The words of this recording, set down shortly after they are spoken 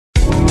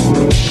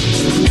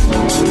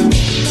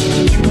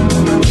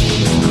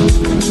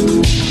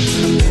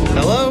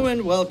Hello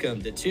and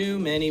welcome to Too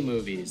Many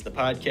Movies, the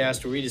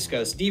podcast where we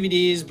discuss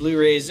DVDs,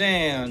 Blu-rays,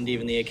 and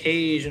even the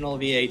occasional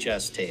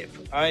VHS tape.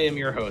 I am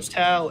your host,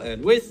 Hal,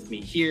 and with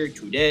me here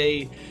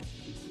today,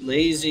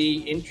 Lazy,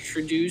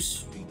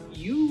 introduce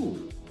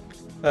you.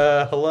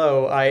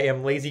 Hello, I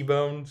am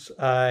Lazybones.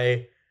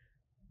 I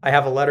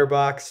have a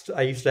letterboxd.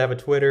 I used to have a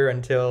Twitter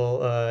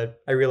until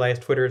I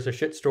realized Twitter is a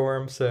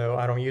shitstorm, so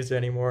I don't use it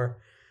anymore.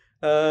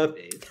 Yeah,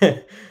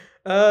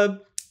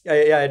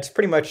 it's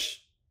pretty much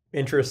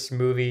interests,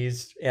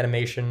 movies,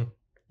 animation.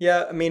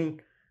 Yeah, I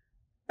mean,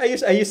 I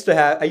used to use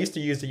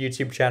the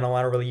YouTube channel.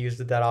 I don't really use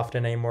it that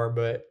often anymore,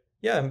 but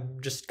yeah, I'm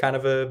just kind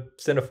of a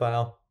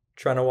cinephile,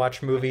 trying to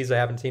watch movies I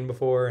haven't seen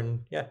before,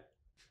 and yeah.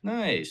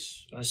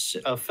 Nice.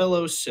 A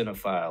fellow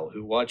cinephile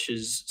who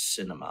watches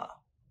cinema.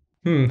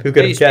 Who could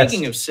have guessed?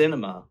 Speaking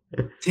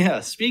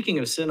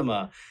of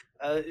cinema,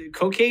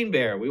 Cocaine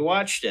Bear, we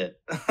watched it.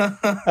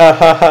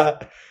 I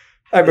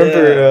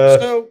remember.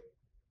 So,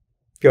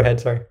 go ahead.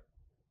 Sorry.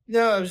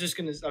 No, I was just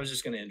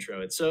gonna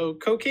intro it. So,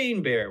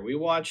 Cocaine Bear, we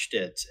watched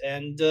it,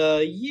 and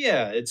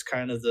yeah, it's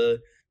kind of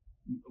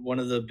one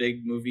of the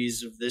big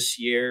movies of this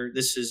year.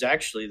 This is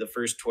actually the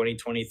first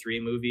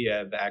 2023 movie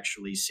I've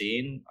actually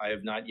seen. I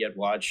have not yet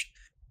watched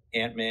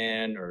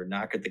Ant-Man or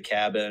Knock at the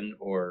Cabin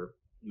or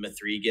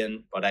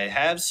Mithrigan, but I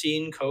have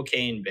seen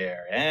Cocaine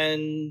Bear.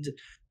 And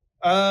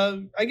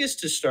I guess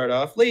to start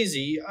off,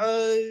 Lazy,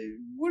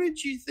 what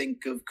did you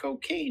think of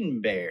Cocaine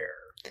Bear?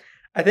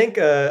 I think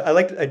I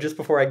like just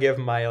before I give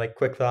my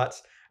quick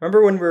thoughts.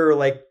 Remember when we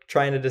were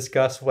trying to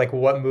discuss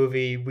what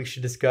movie we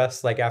should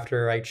discuss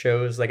after I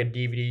chose a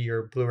DVD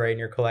or Blu-ray in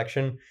your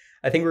collection?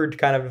 I think we were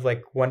kind of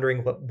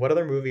wondering what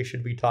other movie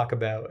should we talk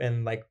about,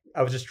 and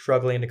I was just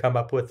struggling to come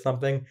up with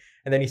something.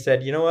 And then he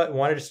said, "You know what?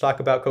 Want to just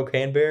talk about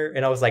Cocaine Bear?"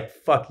 And I was like,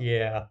 "Fuck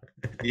yeah!"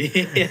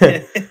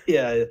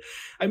 Yeah.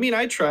 I mean,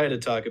 I try to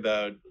talk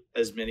about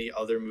as many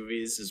other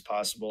movies as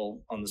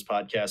possible on this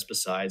podcast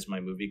besides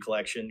my movie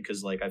collection,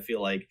 because I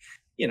feel like,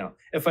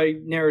 if I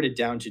narrowed it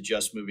down to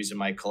just movies in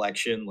my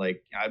collection,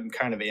 I'm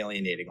kind of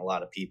alienating a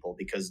lot of people,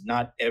 because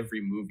not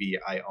every movie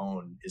I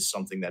own is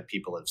something that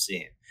people have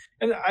seen.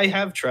 And I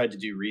have tried to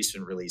do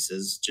recent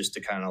releases just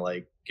to kind of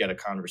get a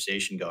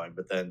conversation going.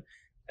 But then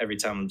every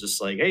time I'm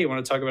just like, hey, you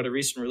want to talk about a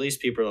recent release?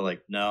 People are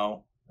like,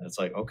 no. And it's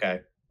like,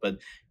 okay. But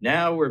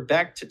now we're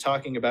back to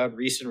talking about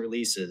recent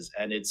releases,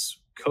 and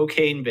it's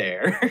Cocaine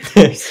Bear.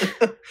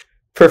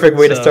 Perfect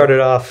way to start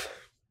it off.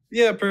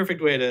 Yeah,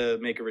 perfect way to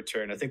make a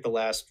return. I think the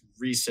last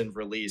recent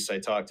release I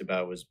talked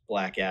about was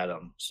Black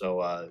Adam.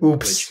 So,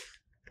 oops.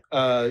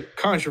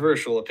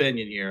 Controversial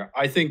opinion here.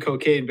 I think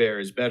Cocaine Bear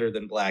is better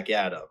than Black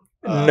Adam.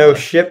 No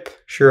ship,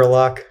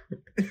 Sherlock.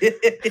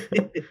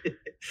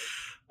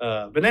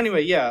 But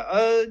anyway,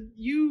 yeah.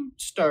 You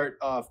start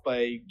off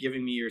by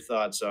giving me your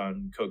thoughts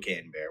on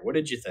Cocaine Bear. What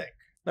did you think?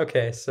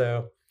 Okay,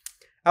 so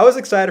I was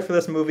excited for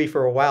this movie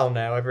for a while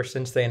now, ever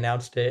since they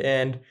announced it,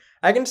 and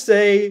I can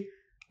say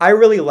I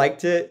really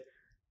liked it.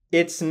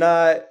 It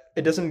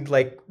doesn't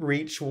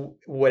reach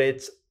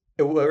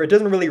it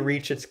doesn't really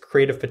reach its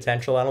creative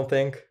potential, I don't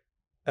think,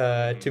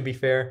 to be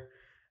fair.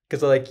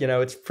 Because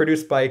it's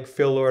produced by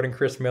Phil Lord and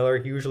Chris Miller,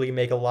 who usually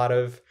they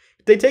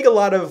take a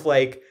lot of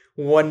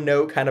one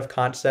note kind of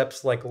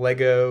concepts like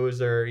Legos,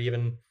 or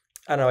even,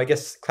 I don't know, I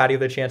guess Cloudy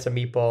with a Chance of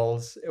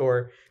Meatballs,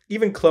 or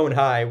even Clone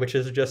High, which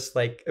is just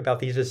about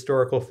these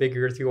historical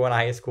figures who go in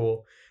high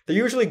school. They're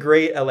usually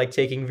great at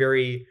taking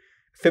very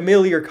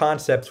familiar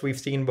concepts we've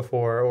seen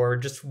before, or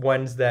just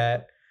ones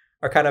that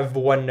are kind of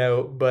one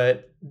note,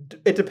 but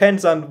it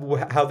depends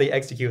on how they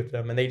execute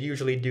them, and they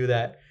usually do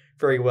that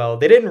very well.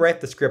 They didn't write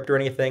the script or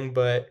anything,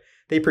 but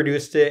they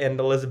produced it, and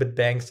Elizabeth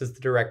Banks is the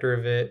director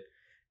of it.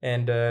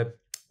 And I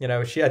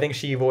think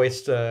she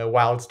voiced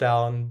Wild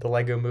Style in the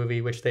Lego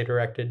Movie, which they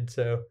directed.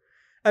 So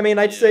I mean,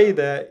 I'd say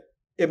that,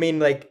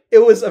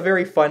 it was a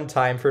very fun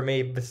time for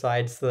me,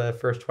 besides the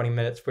first 20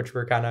 minutes, which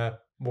were kind of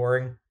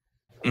boring.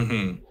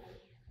 Mm-hmm.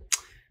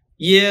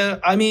 Yeah,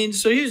 I mean,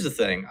 so here's the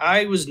thing.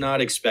 I was not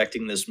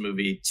expecting this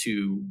movie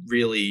to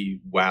really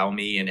wow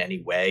me in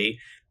any way.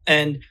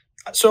 And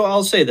so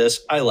I'll say this.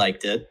 I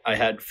liked it. I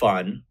had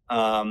fun.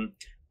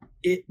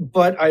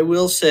 But I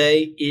will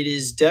say it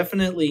is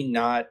definitely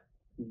not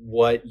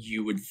what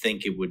you would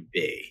think it would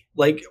be.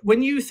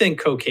 When you think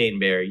Cocaine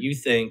Bear, you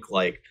think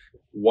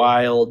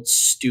wild,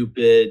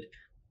 stupid,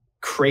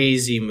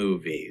 crazy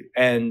movie.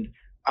 And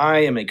I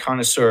am a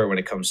connoisseur when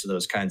it comes to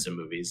those kinds of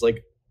movies.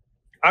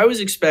 I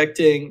was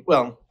expecting,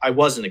 well, I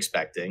wasn't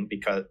expecting,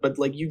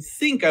 but you'd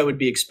think I would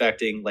be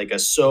expecting a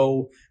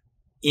so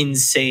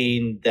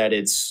insane that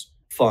it's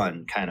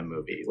fun kind of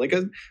movie,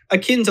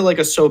 akin to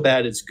a so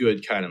bad it's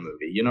good kind of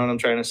movie. You know what I'm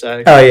trying to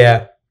say? Oh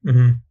yeah.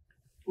 Mm-hmm.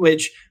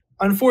 Which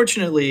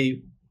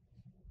unfortunately,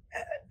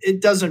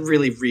 it doesn't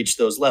really reach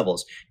those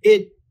levels.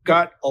 It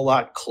got a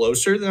lot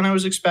closer than I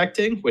was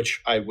expecting,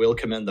 which I will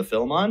commend the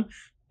film on.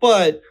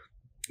 But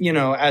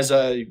as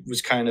I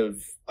was kind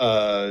of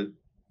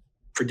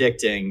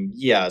predicting,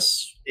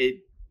 yes,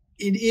 it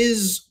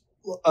is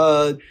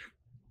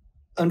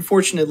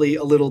unfortunately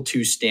a little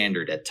too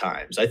standard at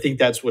times. I think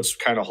that's what's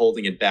kind of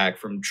holding it back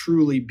from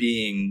truly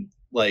being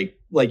like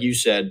you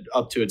said,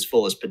 up to its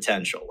fullest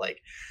potential.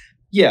 Like,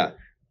 yeah,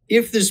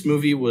 if this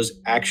movie was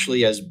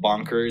actually as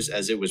bonkers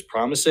as it was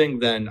promising,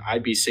 then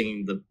I'd be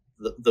singing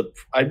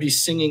I'd be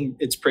singing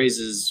its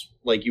praises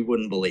like you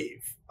wouldn't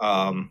believe.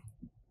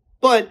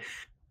 But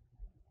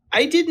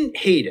I didn't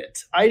hate it.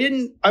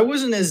 I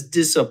wasn't as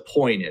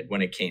disappointed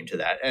when it came to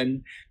that.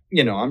 And,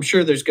 you know, I'm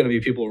sure there's going to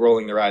be people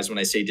rolling their eyes when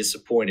I say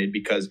disappointed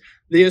because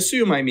they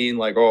assume I mean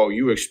like, oh,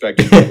 you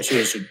expected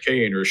Citizen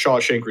Kane or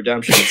Shawshank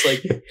Redemption. It's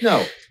like,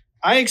 no,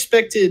 I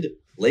expected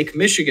Lake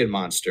Michigan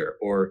Monster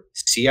or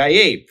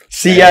CIA.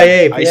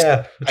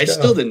 Yeah. I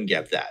still didn't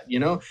get that, you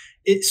know?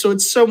 So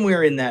it's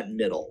somewhere in that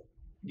middle.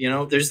 You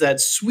know, there's that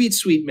sweet,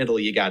 sweet middle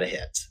you got to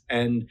hit.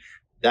 And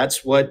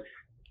that's what,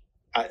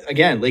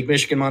 again, Lake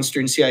Michigan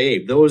Monster and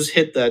CIA, those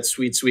hit that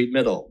sweet, sweet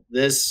middle.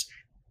 This,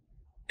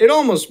 it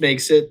almost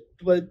makes it,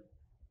 but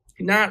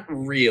not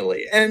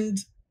really. And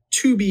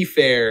to be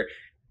fair,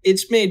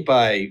 it's made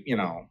by, you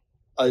know,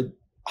 a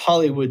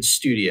Hollywood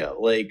studio.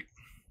 Like,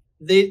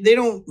 they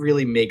don't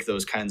really make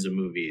those kinds of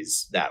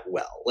movies that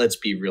well. Let's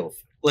be real.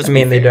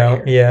 They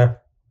don't. Here.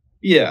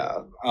 Yeah.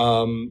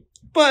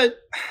 But,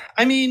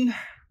 I mean,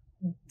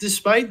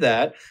 despite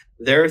that,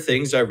 there are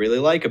things I really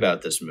like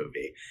about this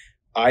movie.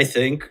 I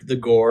think the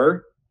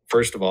gore,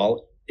 first of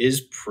all, is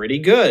pretty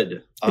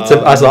good. It's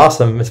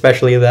awesome,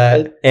 especially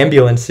that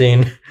ambulance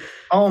scene.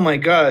 Oh my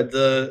god,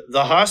 the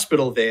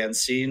hospital van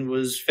scene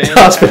was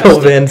fantastic.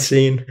 Hospital van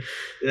scene.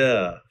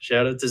 Yeah,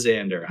 shout out to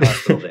Xander,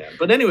 hospital van.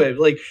 But anyway,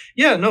 like,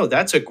 yeah, no,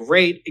 that's a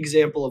great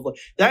example of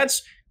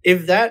that's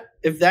if that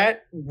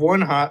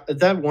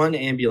one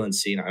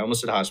ambulance scene, I almost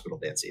said hospital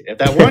van scene. If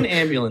that one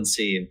ambulance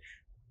scene,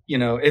 you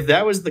know, if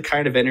that was the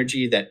kind of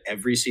energy that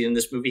every scene in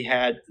this movie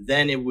had,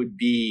 then it would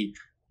be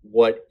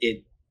what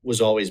it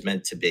was always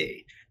meant to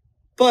be.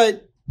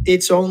 But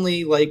it's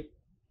only like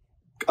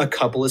a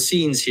couple of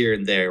scenes here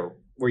and there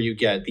where you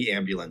get the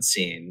ambulance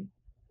scene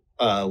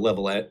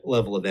level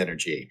of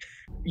energy.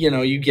 You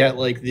know, you get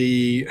like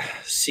the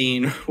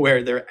scene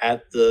where they're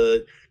at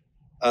the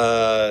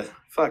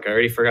fuck, I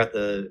already forgot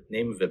the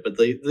name of it, but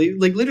they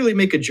like literally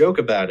make a joke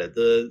about it.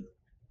 The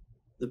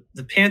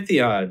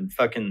Pantheon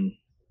fucking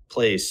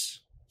place.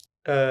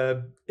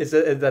 Is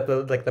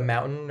that the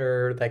mountain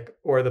or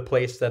the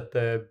place that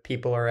the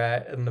people are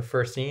at in the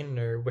first scene,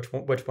 or which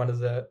one is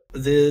that?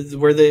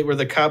 Where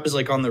the cop is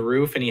like on the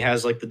roof and he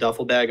has like the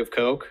duffel bag of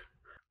coke.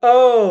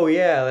 Oh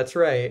yeah, that's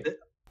right.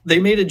 They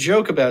made a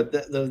joke about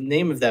the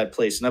name of that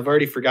place, and I've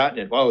already forgotten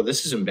it. Wow,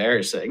 this is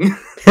embarrassing.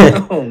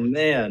 Oh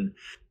man.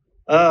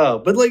 Oh,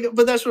 but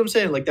that's what I'm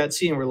saying. Like that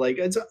scene where like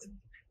it's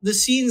the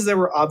scenes that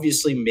were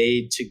obviously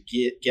made to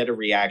get a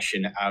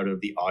reaction out of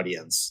the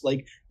audience.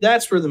 Like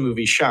that's where the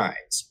movie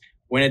shines.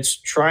 When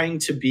it's trying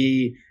to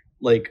be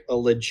like a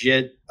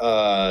legit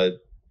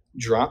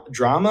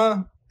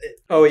drama.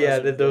 Oh yeah,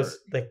 those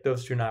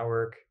do not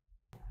work.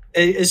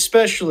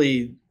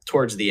 Especially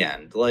towards the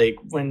end. Like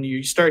when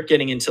you start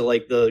getting into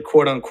like the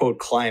quote unquote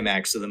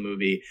climax of the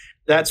movie,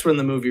 that's when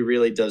the movie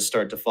really does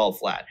start to fall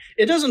flat.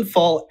 It doesn't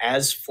fall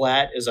as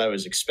flat as I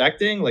was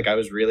expecting. Like I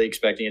was really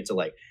expecting it to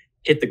like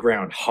hit the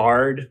ground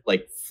hard,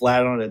 like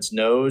flat on its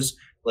nose,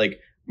 like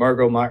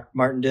Margot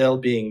Martindale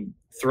being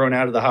thrown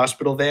out of the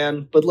hospital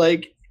van. But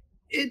like,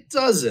 it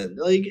doesn't.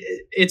 Like,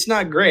 it's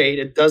not great.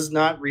 It does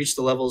not reach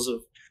the levels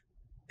of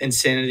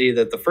insanity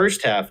that the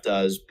first half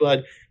does.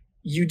 But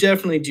you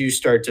definitely do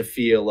start to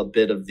feel a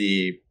bit of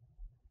the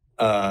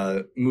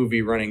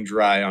movie running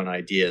dry on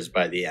ideas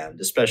by the end,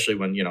 especially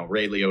when, you know,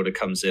 Ray Liotta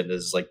comes in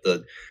as like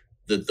the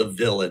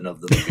villain of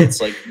the movie. It's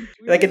like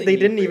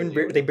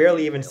they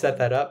barely even set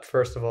that up,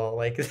 first of all.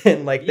 Like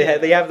then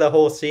they have the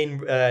whole scene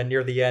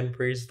near the end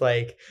where he's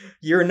like,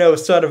 "You're no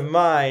son of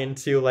mine,"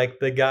 to like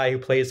the guy who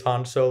plays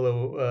Han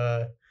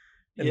Solo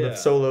in the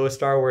Solo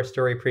Star Wars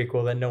story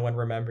prequel that no one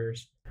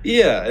remembers.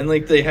 Yeah, and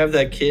like they have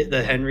that kid,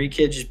 the Henry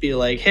kid, just be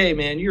like, "Hey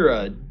man, you're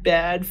a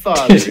bad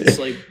father." It's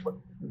like,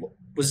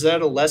 was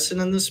that a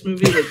lesson in this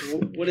movie? Like,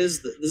 what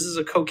is this? This is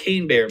a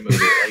cocaine bear movie.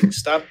 Like,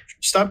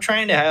 stop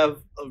trying to have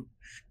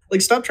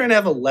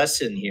a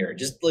lesson here.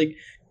 Just like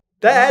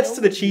that adds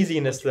to the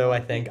cheesiness, though. I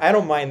think I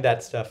don't mind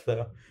that stuff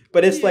though,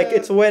 but it's like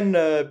it's when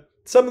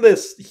some of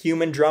this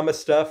human drama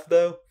stuff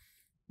though,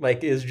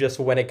 like is just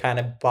when it kind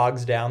of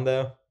bogs down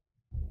though.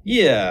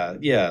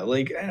 Yeah.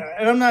 Like,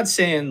 and I'm not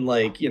saying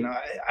like, you know,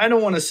 I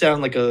don't want to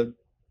sound like a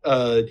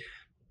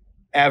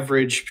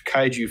average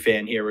kaiju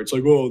fan here where it's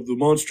like, oh, the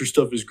monster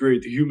stuff is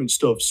great, the human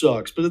stuff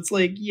sucks. But it's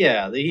like,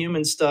 yeah, the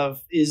human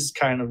stuff is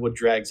kind of what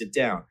drags it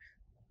down.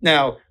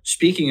 Now,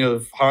 speaking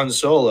of Han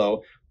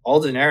Solo,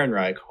 Alden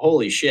Ehrenreich,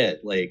 holy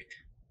shit, like,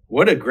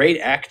 what a great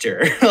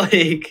actor.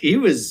 Like, he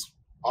was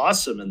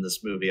awesome in this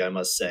movie, I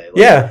must say. Like,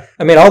 yeah,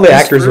 I mean, all the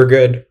actors were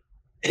good.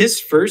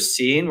 His first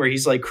scene where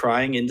he's like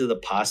crying into the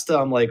pasta,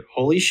 I'm like,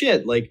 holy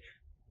shit, like,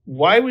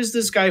 why was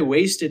this guy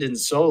wasted in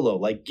Solo?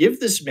 Like, give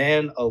this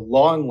man a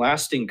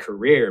long-lasting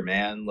career,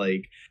 man.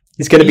 Like,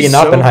 he's going to be an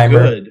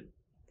Oppenheimer. So good.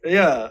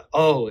 Yeah.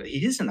 Oh,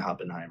 he is in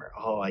Oppenheimer.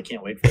 Oh, I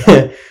can't wait for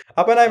that.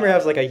 Oppenheimer Uh,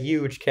 has like a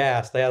huge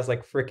cast. It has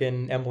like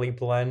freaking Emily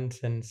Blunt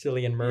and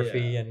Cillian yeah.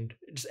 Murphy and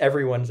just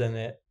everyone's in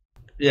it.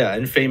 Yeah,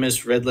 and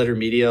famous Red Letter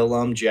Media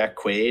alum Jack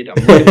Quaid.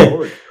 I'm looking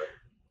forward to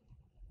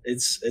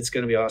it. It's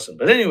gonna be awesome.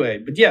 But anyway,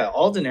 but yeah,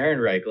 Alden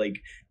Ehrenreich,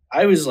 like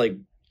I was like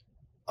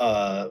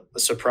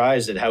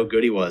surprised at how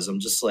good he was. I'm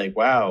just like,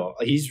 wow,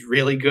 he's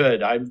really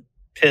good. I'm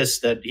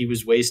pissed that he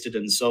was wasted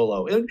in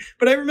Solo.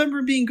 But I remember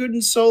him being good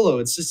in Solo.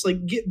 It's just like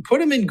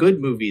put him in good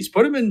movies.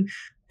 Put him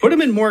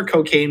in more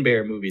Cocaine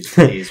Bear movies,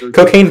 please. Or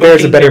Cocaine Bear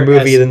is a Cocaine better Bear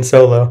movie S. than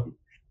Solo.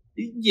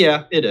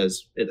 Yeah, it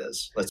is. It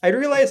is. Let's I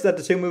realized that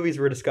the two movies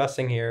we're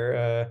discussing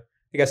here,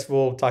 I guess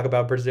we'll talk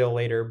about Brazil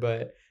later,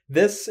 but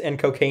this and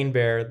Cocaine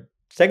Bear,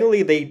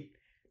 technically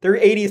they're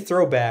 80s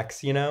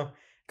throwbacks, you know?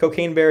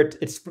 Cocaine Bear,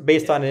 it's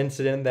based yeah. on an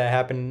incident that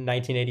happened in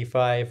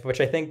 1985, which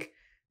I think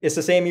is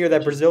the same year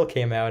that Brazil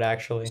came out,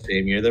 actually.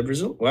 Same year that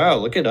Brazil. Wow,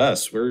 look at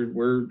us. We're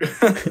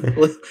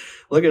look,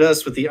 look at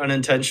us with the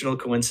unintentional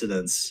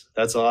coincidence.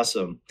 That's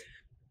awesome.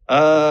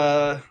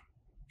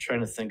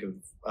 Trying to think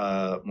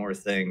of more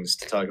things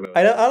to talk about.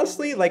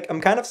 Honestly, like,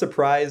 I'm kind of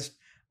surprised.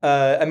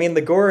 I mean,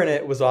 the gore in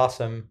it was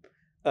awesome.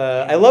 I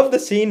Mhm. love the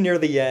scene near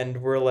the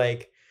end where,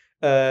 like,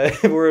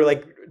 where,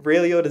 like, Ray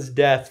Liotta's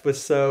death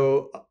was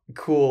so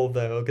cool,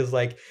 though, because,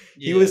 like,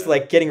 he was, Yeah,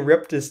 like, getting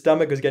ripped, his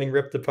stomach was getting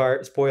ripped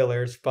apart,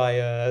 spoilers, by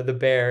the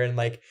bear, and,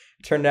 like,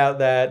 it turned out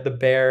that the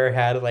bear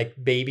had, like,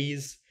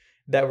 babies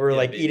that were, yeah,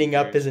 like, baby eating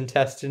up his bears.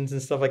 intestines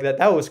and stuff like that.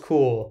 That was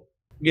cool.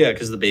 Yeah,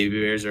 because the baby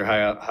bears are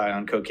high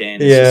on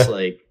cocaine. It's just Yeah.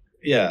 like,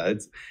 yeah,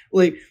 it's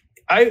like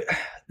I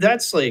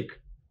that's like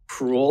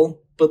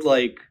cruel, but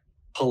like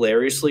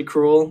hilariously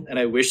cruel. And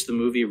I wish the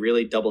movie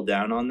really doubled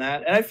down on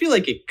that. And I feel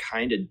like it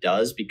kind of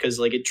does because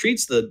like it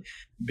treats the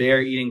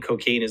bear eating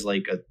cocaine as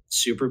like a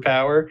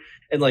superpower.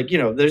 And like,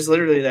 there's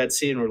literally that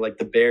scene where like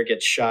the bear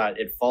gets shot,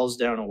 it falls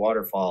down a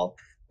waterfall,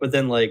 but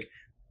then like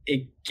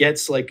it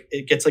gets like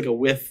a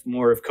whiff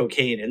more of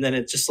cocaine and then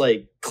it just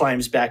like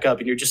climbs back up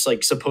and you're just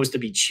like supposed to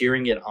be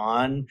cheering it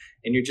on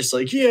and you're just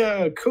like,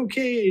 yeah,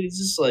 cocaine. It's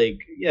just like,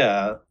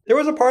 yeah. There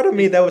was a part of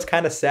me It- that was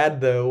kind of sad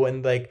though,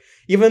 when like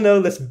even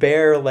though this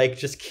bear like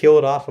just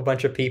killed off a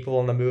bunch of people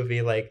in the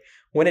movie, like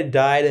when it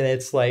died and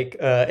it's like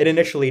it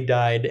initially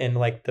died and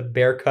like the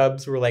bear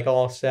cubs were like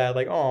all sad,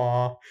 like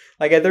aw,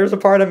 like there was a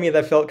part of me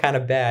that felt kind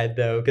of bad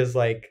though, because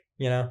like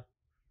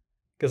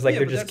because like yeah,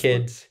 they're but just that's what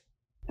kids.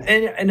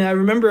 and I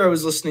remember I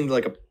was listening to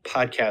like a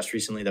podcast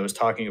recently that was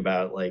talking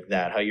about like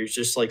that, how you're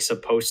just like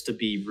supposed to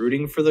be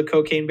rooting for the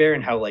cocaine bear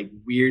and how like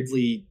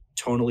weirdly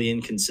tonally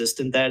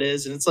inconsistent that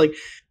is. And it's like,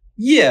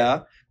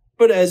 yeah,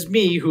 but as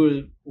me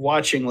who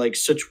watching like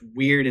such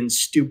weird and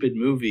stupid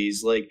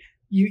movies, like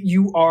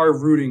you are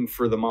rooting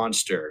for the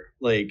monster.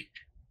 Like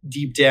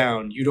deep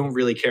down, you don't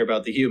really care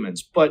about the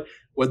humans. But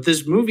what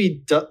this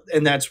movie does,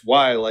 and that's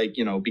why, like,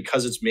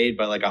 because it's made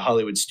by like a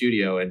Hollywood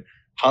studio and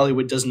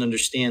Hollywood doesn't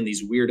understand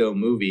these weirdo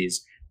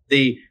movies,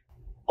 they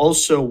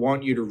also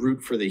want you to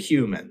root for the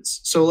humans.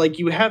 So like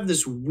you have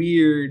this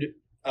weird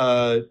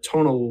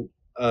tonal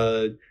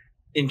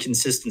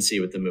inconsistency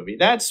with the movie.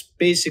 That's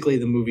basically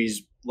the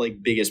movie's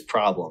like biggest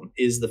problem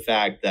is the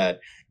fact that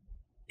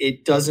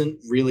it doesn't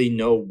really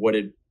know what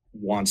it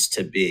wants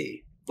to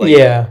be. Like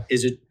Yeah,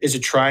 is it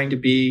trying to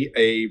be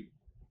a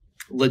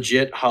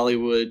legit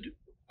Hollywood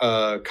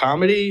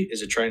comedy?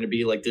 Is it trying to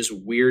be like this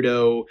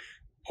weirdo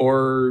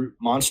horror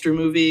monster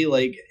movie?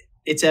 Like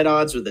it's at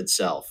odds with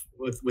itself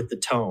with the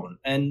tone.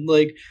 And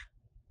like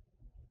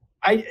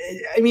I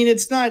I mean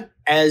it's not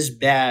as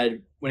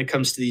bad when it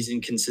comes to these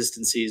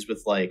inconsistencies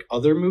with like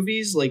other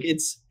movies. Like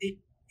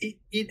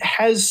it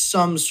has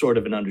some sort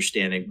of an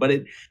understanding, but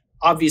it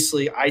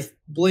obviously I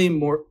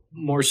blame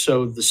more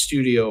so the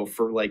studio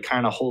for like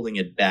kind of holding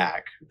it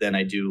back than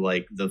I do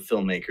like the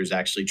filmmakers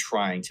actually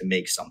trying to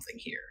make something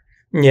here.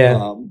 yeah.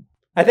 Um,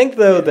 I think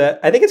though yeah. that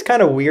I think it's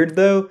kind of weird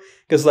though,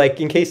 because like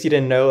in case you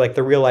didn't know, like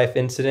the real life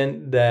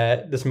incident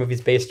that this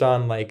movie's based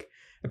on, like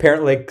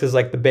apparently because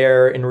like the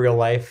bear in real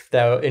life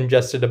that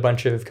ingested a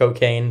bunch of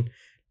cocaine,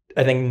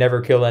 I think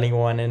never killed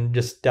anyone and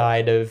just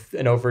died of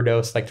an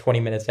overdose like 20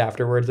 minutes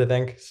afterwards. I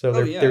think so. Oh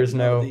There yeah. was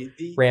No. no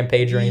The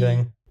rampage or the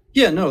anything.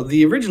 Yeah. No.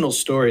 The original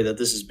story that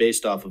this is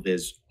based off of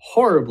is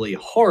horribly,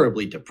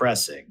 horribly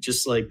depressing.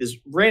 Just like this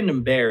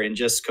random bear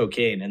ingests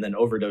cocaine and then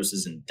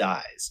overdoses and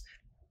dies,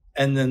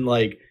 and then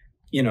like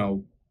you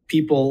know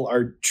people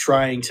are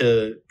trying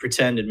to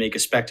pretend and make a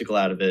spectacle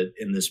out of it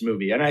in this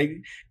movie, and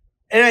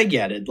I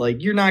get it. Like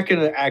you're not going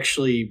to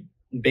actually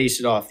base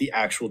it off the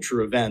actual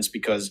true events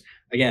because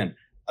again,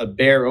 a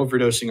bear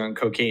overdosing on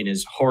cocaine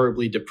is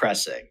horribly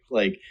depressing.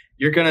 Like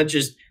you're going to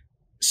just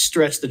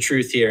stretch the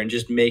truth here and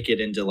just make it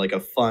into like a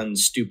fun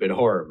stupid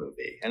horror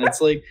movie. And it's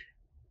like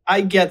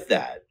I get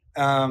that.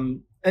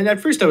 And at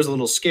first I was a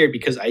little scared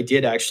because I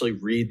did actually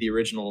read the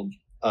original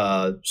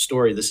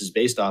story this is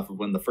based off of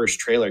when the first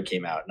trailer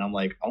came out and I'm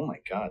like, "Oh my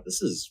god,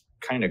 this is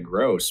kind of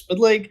gross." But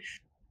like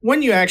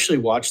when you actually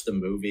watch the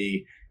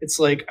movie, it's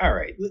like, all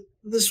right,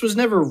 this was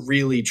never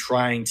really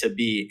trying to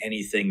be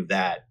anything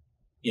that,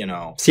 you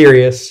know,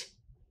 Serious.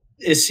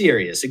 is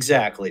serious.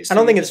 Exactly. I So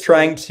don't you're think it's just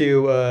trying like,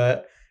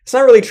 to. It's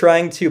not really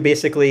trying to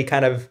basically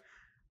kind of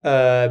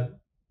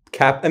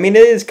I mean,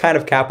 it is kind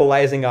of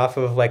capitalizing off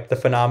of like the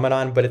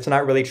phenomenon, but it's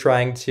not really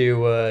trying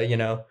to.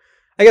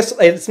 I guess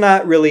it's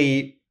not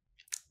really.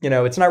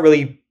 It's not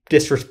really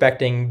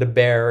disrespecting the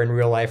bear in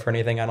real life or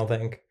anything. I don't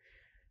think.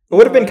 It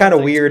would have no, been I don't kind of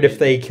think so weird if either.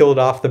 they killed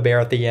off the bear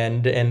at the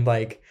end and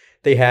like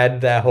they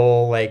had that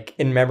whole like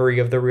in memory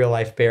of the real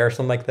life bear or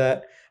something like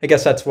that. I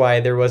guess that's why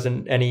there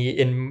wasn't any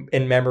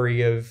in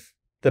memory of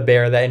the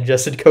bear that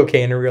ingested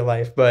cocaine in real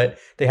life, but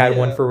they had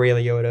one Yeah. for Ray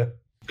Liotta.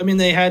 I mean,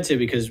 they had to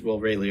because well,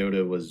 Ray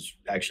Liotta was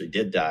actually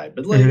did die,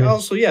 but like Hmm.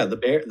 also, yeah, the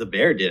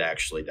bear did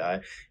actually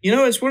die. You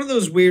know, it's one of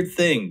those weird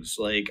things.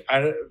 Like, I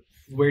don't,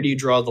 where do you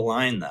draw the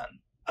line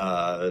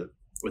then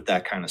with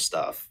that kind of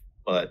stuff?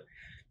 But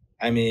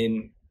I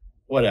mean,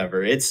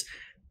 whatever. It's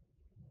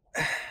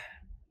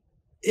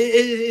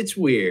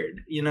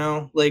weird, you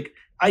know. Like,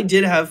 I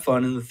did have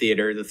fun in the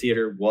theater. The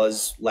theater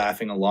was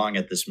laughing along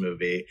at this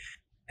movie,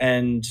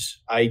 and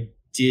I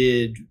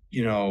did,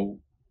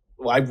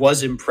 I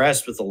was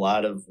impressed with a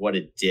lot of what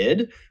it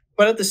did,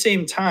 but at the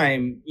same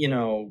time,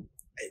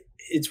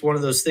 it's one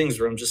of those things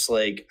where I'm just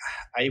like,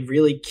 I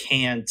really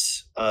can't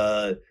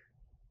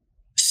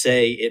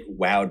say it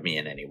wowed me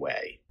in any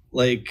way.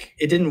 Like,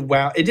 it didn't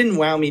wow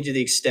me to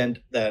the extent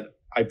that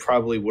I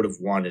probably would have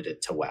wanted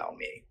it to wow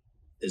me,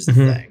 is the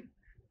Hmm. thing.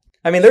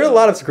 I mean, there are a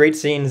lot So of great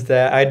scenes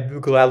that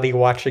I'd gladly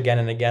watch again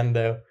and again,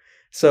 though.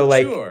 So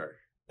like, sure.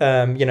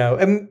 and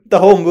the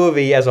whole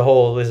movie as a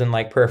whole isn't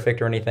like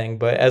perfect or anything,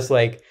 but as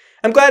like,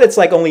 I'm glad it's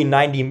like only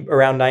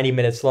around 90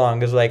 minutes long,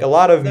 because like That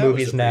was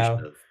appreciative.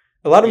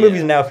 a lot of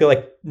movies Yeah. now feel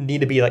like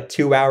need to be like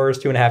 2 hours,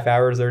 2.5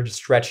 hours. They're just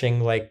stretching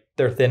like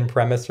their thin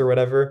premise or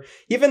whatever.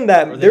 Even Or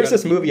that they there's got to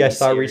this be movie I mini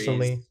saw series.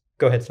 recently.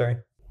 Go ahead, sorry.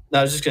 No,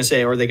 I was just gonna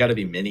say, or they got to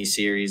be mini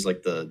series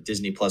like the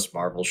Disney Plus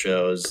Marvel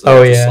shows. Oh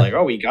They're just yeah. like,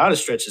 oh, we got to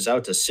stretch this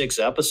out to 6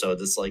 episodes.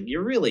 It's like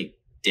you really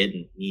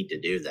didn't need to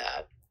do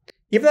that.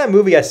 Even that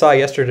movie I saw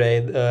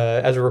yesterday,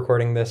 as we're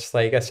recording this,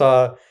 like I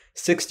saw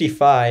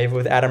 65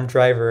 with Adam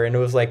Driver, and it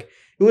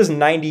was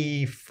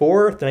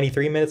 94 to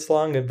 93 minutes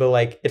long, but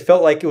like it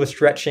felt like it was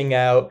stretching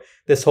out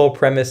this whole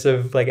premise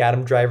of like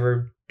Adam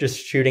Driver just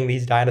shooting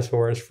these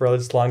dinosaurs for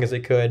as long as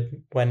it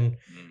could. When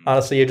Mm.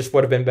 honestly, it just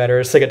would have been better.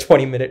 It's like a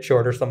 20-minute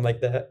short or something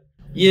like that.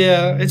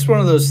 Yeah, it's one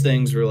of those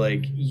things where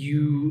like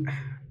you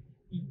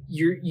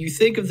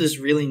think of this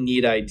really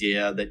neat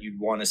idea that you'd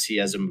want to see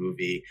as a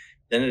movie,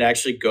 then it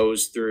actually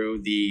goes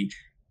through the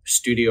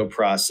studio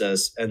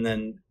process, and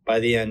then by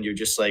the end you're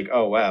just like,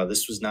 oh wow,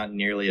 this was not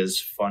nearly as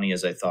funny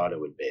as I thought it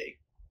would be.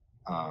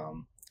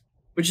 Um,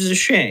 which is a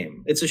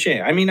shame. It's a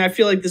shame. I mean, I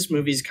feel like this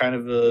movie's kind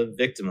of a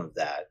victim of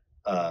that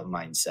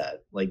mindset.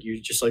 Like, you're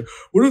just like,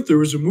 what if there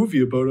was a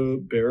movie about a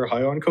bear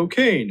high on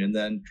cocaine, and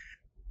then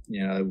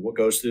what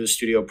goes through the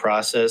studio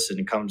process and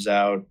it comes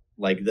out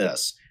like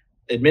this.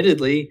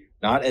 Admittedly,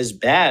 not as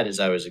bad as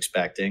I was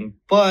expecting,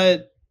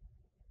 but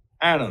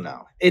I don't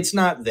know. It's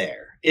not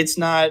there. It's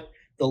not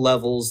the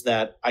levels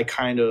that I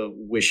kind of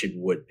wish it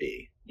would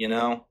be, you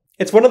know?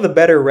 It's one of the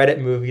better Reddit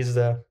movies,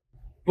 though.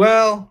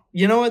 Well,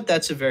 you know what?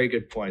 That's a very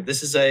good point.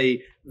 This is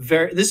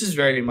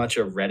very much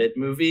a Reddit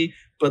movie,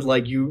 but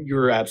like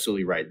you're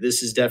absolutely right.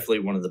 This is definitely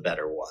one of the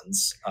better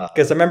ones.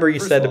 Because I remember you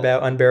First of said all,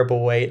 about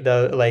Unbearable Weight,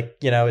 though, like,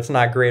 it's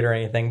not great or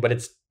anything, but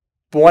it's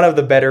one of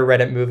the better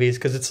Reddit movies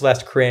because it's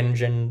less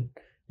cringe and,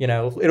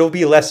 it'll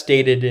be less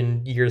dated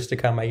in years to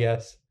come, I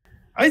guess.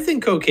 I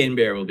think Cocaine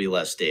Bear will be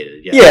less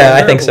dated. Yeah, Yeah,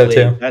 I think Unbearable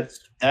so Weight.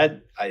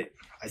 too.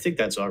 I think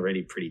that's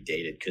already pretty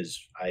dated because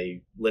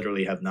I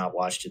literally have not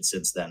watched it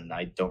since then, and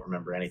I don't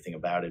remember anything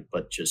about it.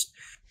 But just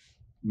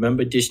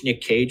remember this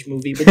Nick Cage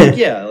movie. But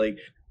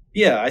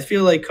yeah, I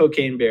feel like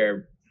Cocaine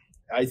Bear.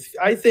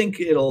 I think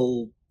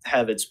it'll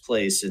have its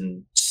place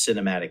in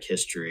cinematic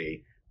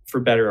history for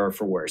better or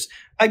for worse.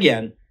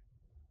 Again,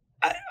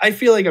 I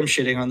feel like I'm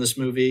shitting on this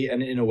movie,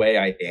 and in a way,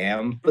 I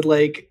am. But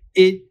like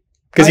it,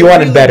 Because I you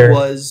wanted really better.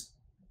 was.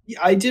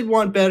 I did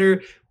want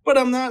better, but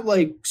I'm not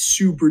like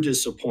super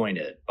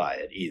disappointed by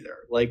it either.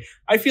 Like,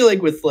 I feel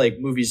like with like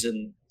movies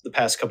in the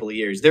past couple of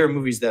years, there are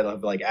movies that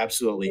have like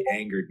absolutely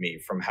angered me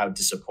from how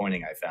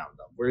disappointing I found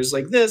them. Whereas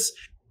like this,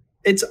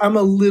 I'm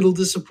a little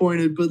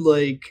disappointed, but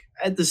like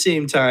at the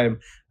same time,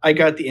 I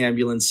got the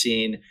ambulance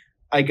scene.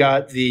 I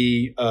got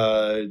the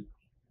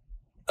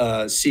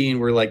scene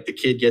where like the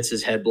kid gets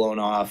his head blown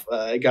off.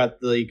 I got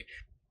like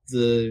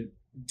the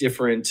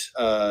different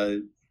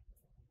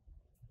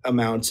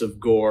amounts of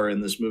gore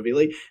in this movie.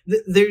 Like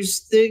there's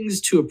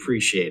things to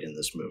appreciate in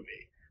this movie.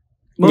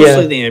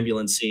 Mostly Yeah. the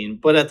ambulance scene,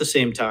 but at the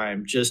same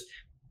time, just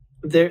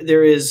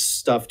there is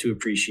stuff to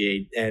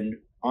appreciate. And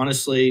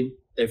honestly,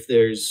 if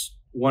there's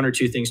one or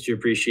two things to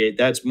appreciate,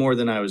 that's more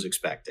than I was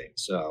expecting.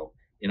 So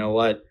you know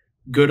what?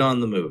 Good on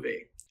the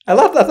movie. I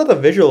thought the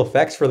visual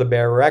effects for the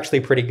bear were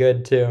actually pretty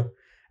good too,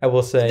 I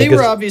will say. They were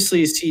 'Cause,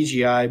 obviously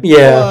CGI,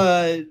 yeah.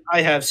 but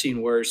I have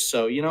seen worse.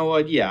 So you know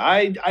what? Yeah,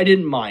 I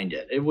didn't mind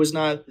it. It was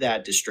not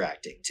that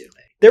distracting to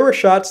me. There were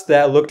shots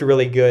that looked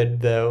really good,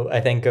 though.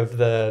 I think of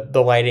the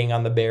lighting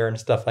on the bear and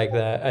stuff like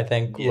that. I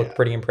think looked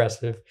pretty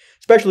impressive,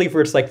 especially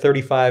for its like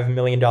 $35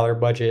 million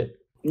budget.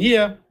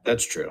 Yeah,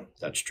 that's true.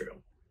 That's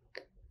true.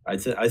 I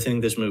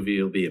think this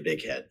movie will be a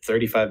big hit.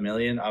 35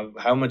 million.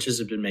 How much has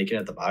it been making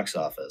at the box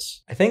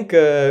office? I think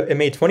it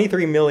made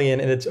 23 million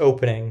in its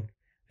opening.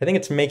 I think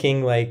it's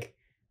making like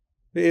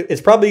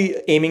it's probably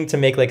aiming to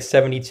make like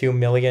 72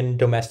 million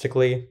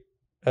domestically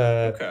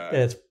in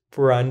its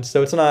run.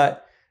 So it's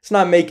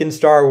not making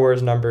Star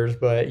Wars numbers,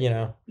 but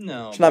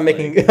No, it's not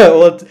making.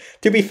 Well,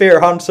 to be fair,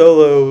 Han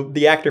Solo,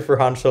 the actor for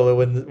Han Solo,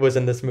 was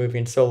in this movie,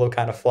 and Solo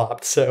kind of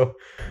flopped. So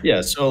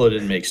yeah, Solo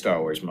didn't make Star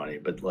Wars money,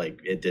 but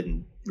like it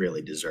didn't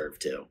really deserve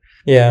to.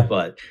 Yeah,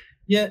 but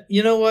yeah,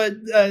 you know what?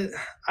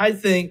 I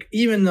think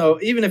even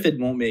if it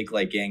won't make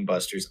like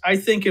gangbusters, I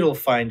think it'll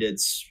find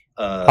its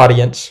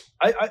audience.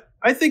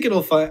 I think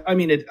it'll find. I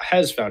mean, it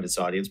has found its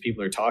audience.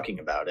 People are talking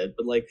about it,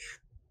 but like,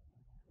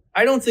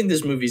 I don't think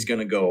this movie's going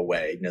to go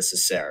away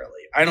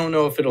necessarily. I don't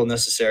know if it'll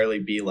necessarily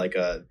be like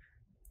a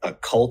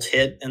cult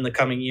hit in the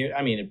coming year.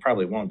 I mean, it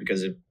probably won't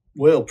because it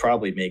will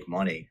probably make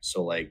money.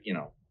 So like,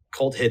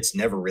 cult hits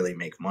never really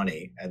make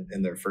money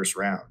in their first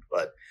round.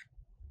 But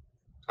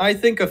I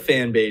think a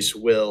fan base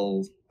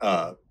will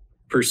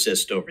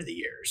persist over the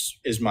years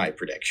is my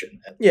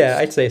prediction. Yeah,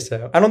 I'd say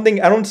so. I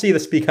don't see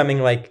this becoming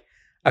like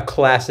a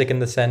classic in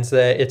the sense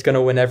that it's going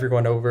to win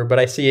everyone over, but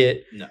I see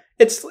it. No.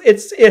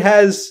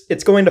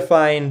 It's going to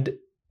find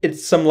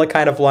some like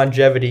kind of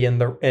longevity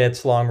in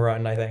its long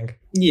run, I think.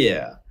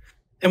 Yeah.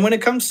 And when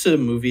it comes to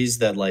movies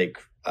that like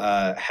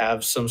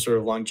have some sort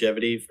of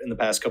longevity in the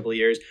past couple of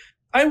years,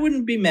 I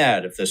wouldn't be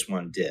mad if this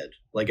one did.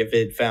 Like if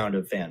it found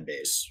a fan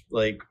base.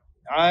 Like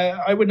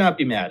I would not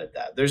be mad at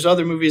that. There's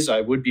other movies I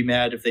would be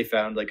mad if they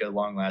found like a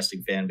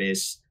long-lasting fan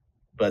base,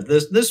 but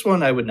this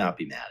one I would not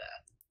be mad at.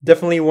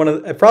 Definitely one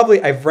of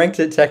probably I've ranked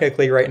it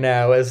technically right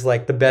now as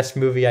like the best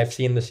movie I've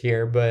seen this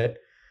year, but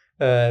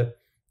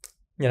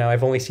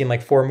I've only seen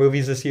like 4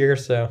 movies this year,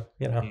 so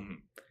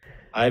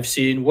I've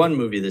seen 1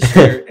 movie this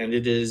year, and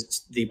it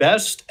is the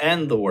best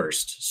and the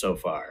worst so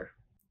far.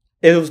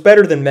 It was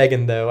better than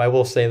Megan, though. I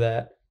will say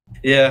that.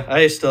 Yeah,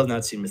 I still have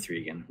not seen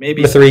Mithrigan.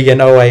 Maybe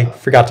Mithrigan. Oh, I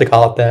forgot to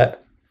call it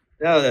that.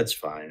 No, that's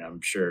fine. I'm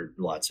sure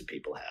lots of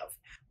people have.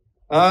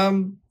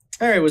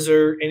 All right. Was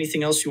there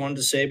anything else you wanted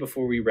to say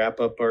before we wrap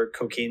up our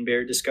Cocaine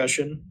Bear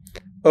discussion?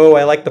 Oh,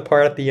 I like the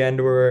part at the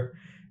end where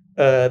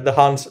the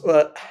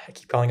I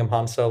keep calling him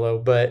Han Solo,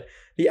 but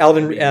the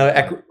Alden.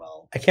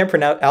 I can't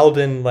pronounce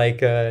Alden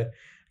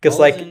because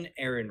Alden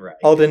Ehrenreich.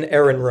 Alden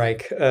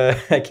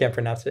Ehrenreich. I can't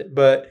pronounce it,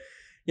 but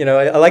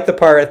I like the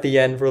part at the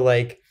end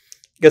where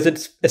because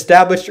it's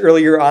established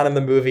earlier on in the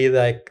movie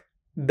that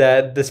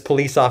this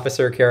police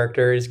officer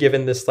character is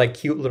given this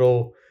cute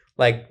little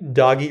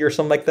doggy or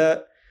something like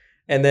that.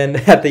 And then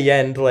at the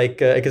end,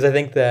 because I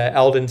think that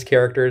Alden's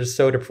character is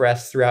so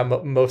depressed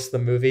throughout most of the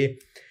movie,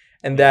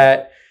 and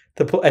that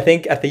I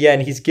think at the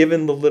end he's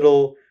given the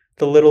little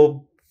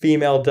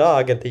female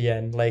dog at the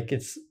end,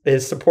 it's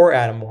his support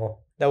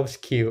animal. That was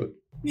cute.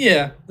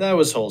 Yeah, that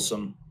was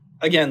wholesome.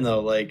 Again,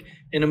 though,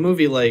 in a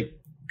movie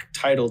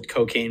titled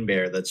Cocaine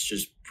Bear, that's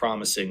just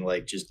promising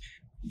just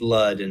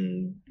blood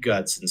and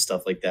guts and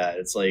stuff like that.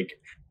 It's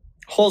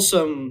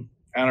wholesome.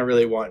 I don't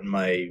really want in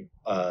my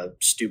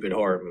stupid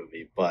horror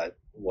movie, but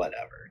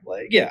whatever.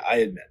 Yeah, I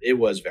admit it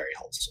was very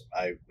wholesome.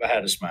 I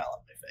had a smile on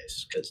my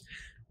face because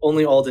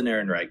only Alden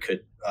Ehrenreich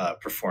could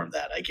perform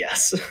that, I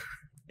guess.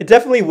 It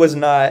definitely was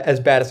not as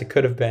bad as it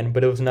could have been,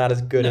 but it was not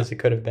as good as it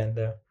could have been,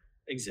 though.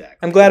 Exactly.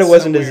 I'm glad it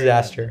wasn't a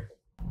disaster.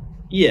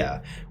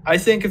 Yeah, I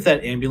think if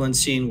that ambulance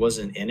scene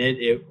wasn't in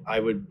it, I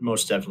would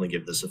most definitely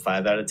give this a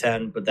 5 out of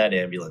 10. But that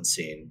ambulance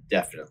scene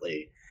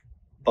definitely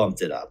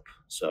bumped it up.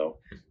 So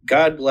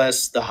God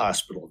bless the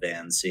hospital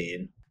van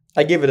scene.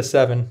 I give it a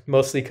 7,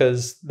 mostly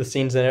because the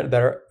scenes in it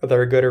that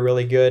are good are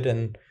really good,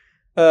 and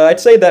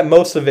I'd say that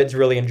most of it's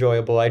really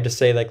enjoyable. I'd just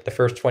say the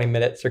first 20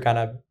 minutes are kind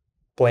of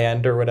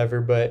bland or whatever,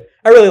 but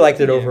I really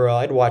liked it overall.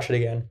 I'd watch it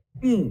again.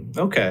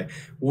 Okay.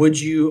 Would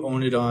you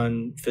own it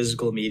on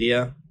physical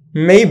media?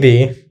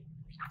 Maybe.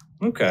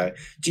 Okay.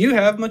 Do you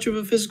have much of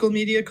a physical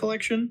media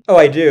collection? Oh,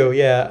 I do,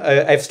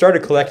 yeah. I've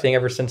started collecting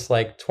ever since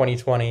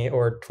 2020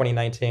 or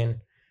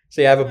 2019.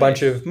 So yeah, I have a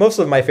bunch of most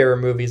of my favorite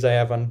movies I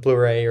have on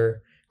Blu-ray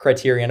or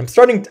Criterion. I'm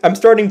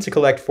starting to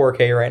collect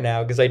 4K right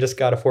now because I just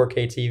got a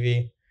 4K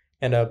TV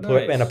and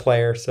a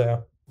player.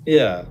 So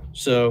yeah,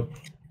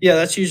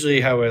 that's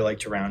usually how I like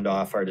to round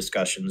off our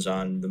discussions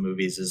on the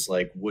movies. Is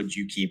would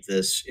you keep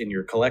this in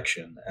your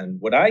collection, and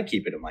would I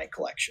keep it in my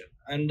collection?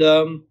 And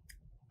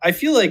I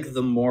feel like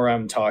the more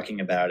I'm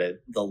talking about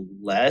it, the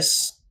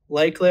less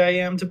likely I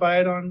am to buy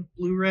it on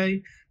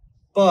Blu-ray.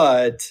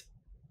 But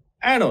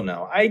I don't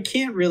know. I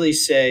can't really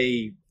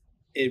say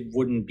it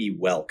wouldn't be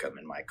welcome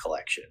in my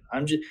collection.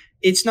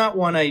 It's not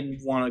one I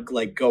want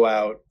to go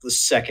out the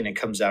second it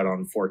comes out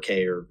on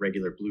 4K or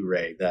regular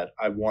Blu-ray that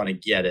I want to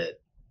get it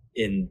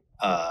in.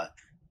 I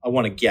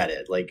want to get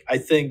it. I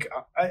think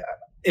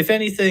if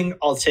anything,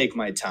 I'll take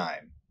my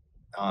time.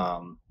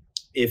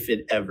 if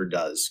it ever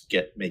does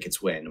make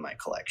its way into my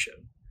collection.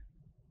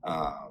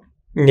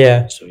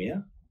 Yeah. So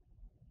yeah,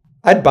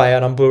 I'd buy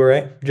it on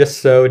Blu-ray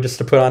just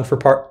to put on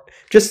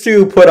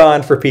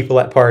for people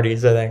at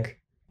parties, I think.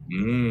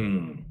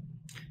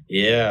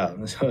 Yeah,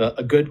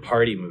 a good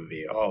party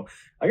movie. Oh,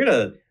 I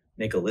gotta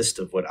make a list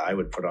of what I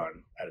would put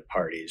on at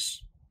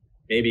parties.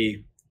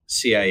 Maybe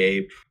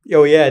CIA.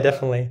 Oh yeah,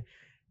 definitely.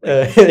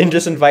 And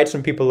just invite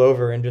some people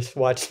over and just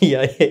watch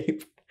CIA.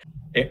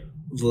 The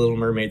Little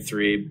Mermaid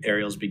 3,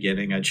 Ariel's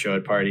Beginning, I'd show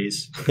at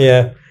parties.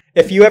 Yeah.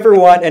 If you ever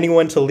want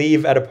anyone to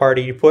leave at a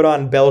party, put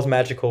on Belle's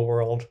Magical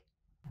World.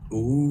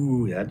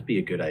 Ooh, that'd be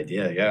a good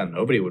idea. Yeah,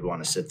 nobody would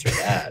want to sit through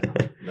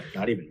that.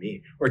 Not even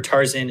me. Or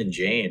Tarzan and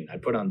Jane.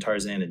 I'd put on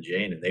Tarzan and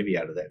Jane and they'd be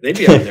out of there. They'd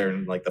be out of there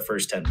in like the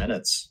first 10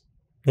 minutes.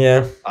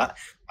 Yeah.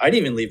 I'd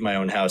even leave my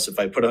own house if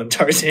I put on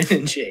Tarzan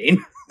and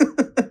Jane.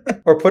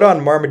 Or put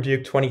on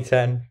Marmaduke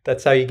 2010.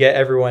 That's how you get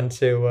everyone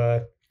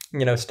to,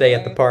 stay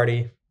at the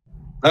party.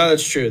 Oh,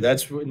 that's true.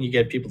 That's when you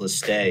get people to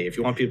stay. If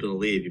you want people to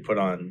leave, you put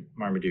on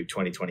Marmaduke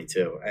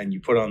 2022, and you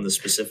put on the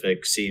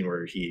specific scene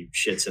where he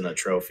shits in a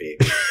trophy.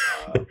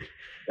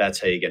 That's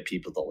how you get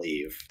people to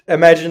leave.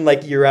 Imagine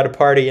like you're at a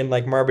party and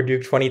like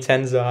Marmaduke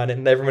 2010's on,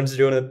 and everyone's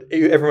doing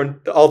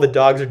all the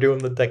dogs are doing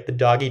the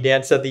doggy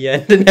dance at the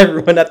end, and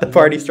everyone at the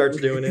party starts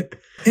doing it.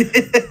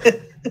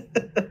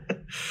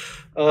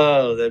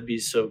 Oh, that'd be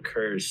so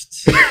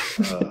cursed.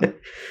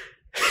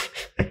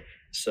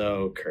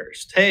 So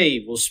cursed.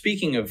 Hey, well,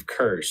 speaking of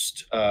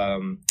cursed,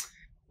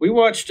 we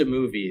watched a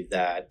movie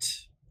that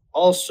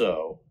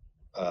also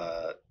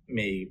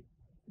may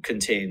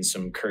contain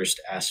some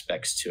cursed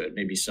aspects to it.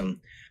 Maybe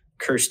some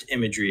cursed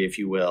imagery, if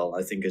you will,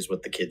 I think is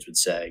what the kids would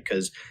say.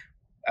 Because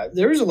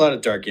there is a lot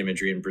of dark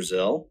imagery in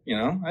Brazil.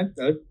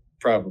 I'd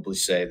probably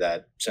say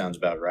that sounds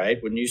about right.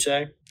 Wouldn't you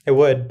say? It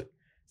would.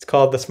 It's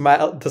called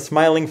The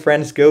Smiling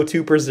Friends Go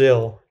to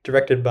Brazil,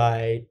 directed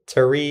by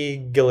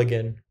Terry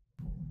Gilligan.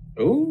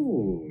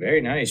 Ooh,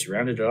 very nice. You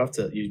rounded it off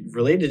you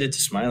related it to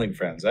Smiling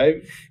Friends.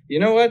 You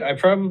know what? I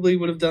probably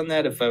would have done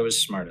that if I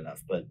was smart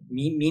enough, but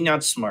me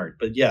not smart.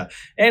 But yeah.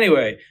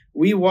 Anyway,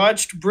 we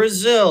watched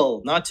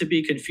Brazil, not to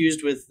be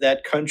confused with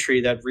that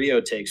country that Rio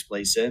takes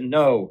place in.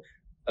 No,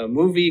 a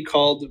movie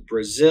called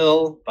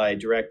Brazil by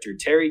director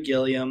Terry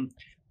Gilliam.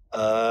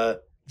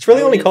 It's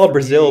really only called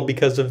Brazil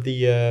because of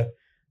the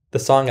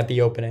song at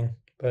the opening,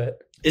 but.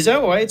 Is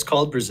that why it's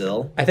called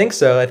Brazil? I think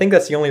so. I think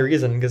that's the only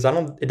reason, because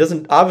it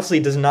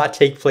does not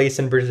take place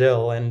in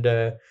Brazil, and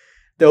the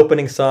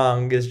opening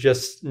song is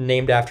just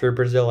named after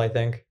Brazil, I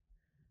think.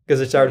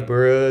 Because it starts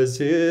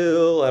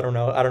Brazil. I don't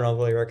know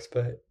the lyrics,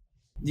 but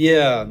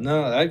yeah,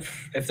 no,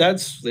 if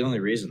that's the only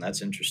reason,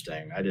 that's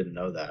interesting. I didn't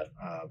know that.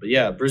 But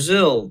yeah,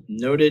 Brazil,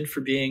 noted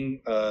for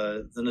being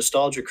the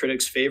Nostalgia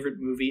Critic's favorite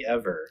movie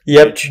ever.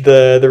 Yep,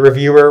 the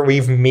reviewer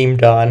we've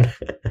memed on.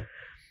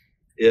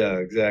 Yeah,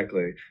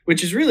 exactly.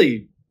 Which is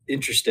really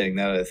interesting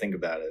now that I think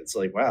about it. It's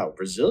like, wow,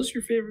 Brazil's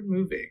your favorite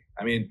movie.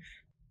 I mean,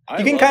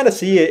 you can kind of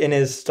see it in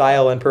his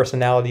style and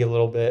personality a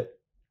little bit.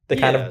 The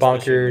kind of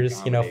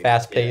bonkers,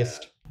 fast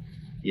paced.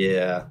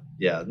 Yeah.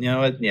 You know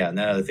what? Yeah,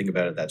 now that I think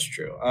about it, that's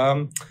true.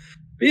 But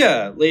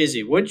yeah,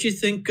 Lazy, what'd you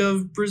think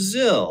of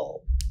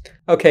Brazil?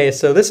 Okay,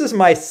 so this is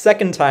my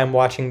second time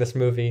watching this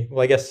movie.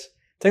 Well, I guess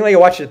technically I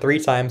watched it 3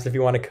 times if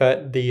you want to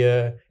cut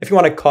the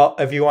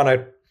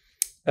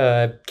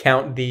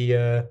count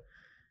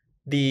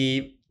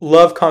the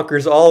Love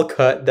Conquers All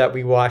cut that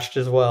we watched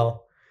as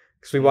well.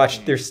 Because we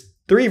watched, there's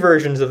 3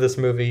 versions of this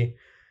movie.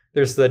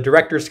 There's the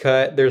director's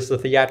cut, there's the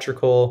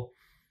theatrical,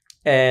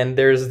 and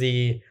there's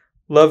the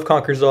Love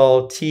Conquers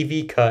All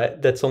TV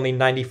cut that's only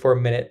 94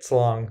 minutes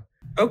long.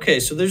 Okay,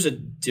 so there's a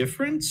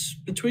difference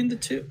between the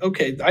two.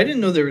 Okay, I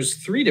didn't know there was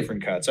 3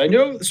 different cuts. I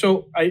know,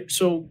 so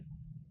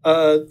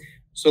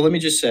let me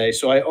just say,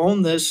 so I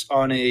own this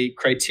on a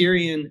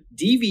Criterion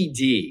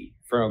DVD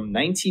from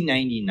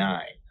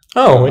 1999.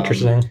 Oh,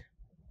 interesting.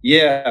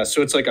 Yeah,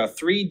 so it's like a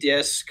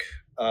 3-disc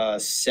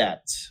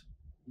set,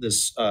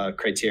 this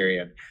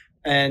Criterion.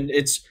 And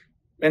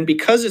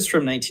because it's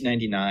from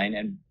 1999,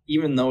 and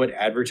even though it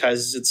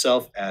advertises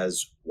itself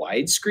as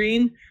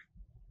widescreen,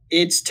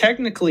 it's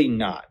technically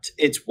not.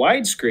 It's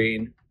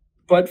widescreen,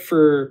 but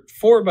for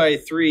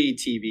 4:3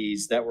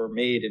 TVs that were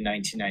made in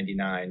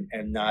 1999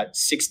 and not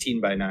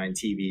 16:9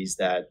 TVs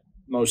that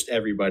most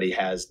everybody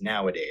has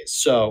nowadays.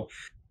 So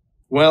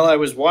while I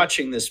was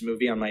watching this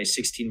movie on my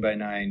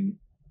 16:9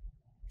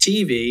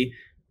 TV,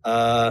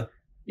 had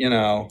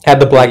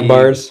the black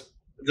bars.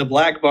 The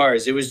black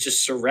bars. It was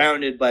just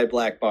surrounded by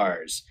black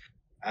bars.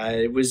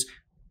 It was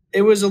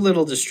a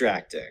little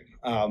distracting,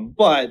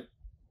 but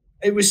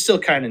it was still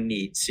kind of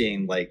neat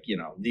seeing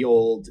the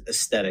old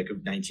aesthetic of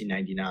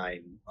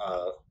 1999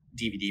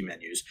 DVD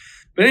menus.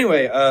 But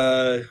anyway,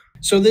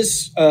 so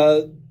this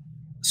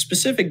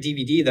specific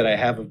DVD that I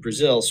have of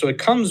Brazil, so it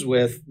comes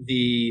with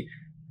the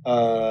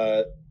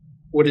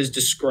what is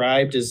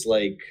described as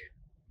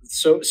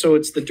so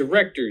it's the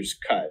director's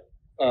cut,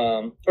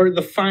 or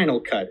the final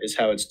cut is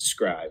how it's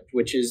described,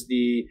 which is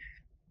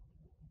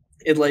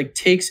it like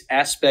takes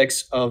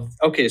aspects of,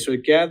 okay, so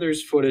it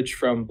gathers footage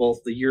from both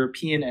the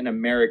European and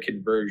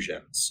American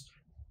versions.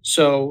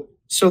 So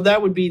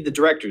that would be the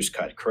director's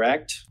cut,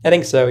 correct? I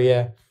think so.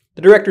 Yeah,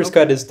 the director's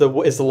Okay. cut is the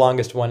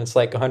longest one. It's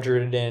like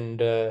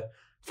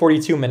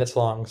 142 minutes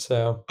long.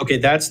 So Okay,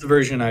 that's the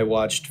version I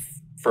watched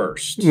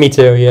first. me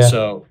too. Yeah.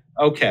 So,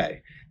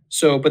 okay.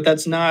 So, but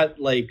that's not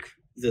like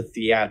the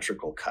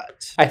theatrical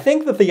cut. I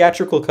think the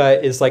theatrical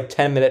cut is like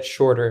 10 minutes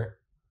shorter.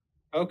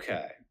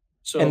 Okay.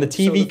 So And the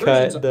TV cut,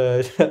 yeah, it's and then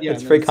very the TV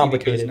cut is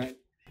complicated.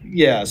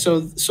 yeah, so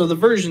the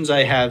versions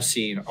I have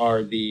seen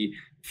are the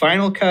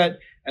final cut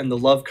and the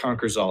Love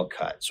Conquers All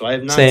cut. So I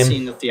have not Same.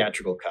 seen the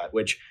theatrical cut,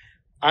 which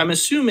I'm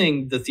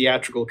assuming the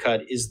theatrical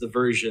cut is the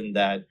version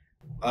that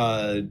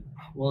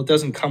well, it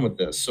doesn't come with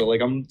this. So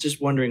like I'm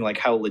just wondering like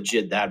how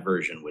legit that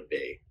version would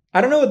be. I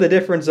don't know what the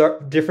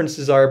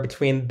differences are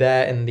between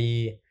that and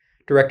the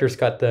director's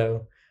cut,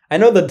 though. I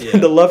know that Yeah.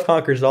 the Love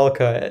Conquers All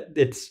cut,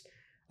 it's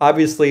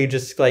obviously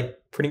just like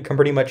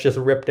pretty much just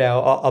ripped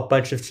out a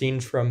bunch of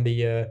scenes from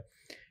the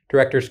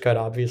director's cut,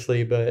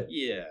 obviously. But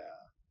Yeah.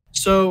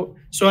 So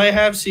I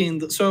have seen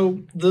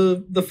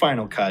the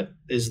final cut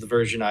is the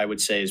version I would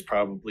say is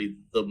probably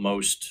the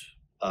most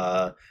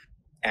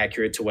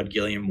accurate to what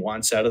Gilliam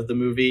wants out of the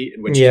movie,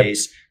 in which Yep.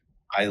 case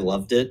I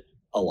loved it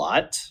a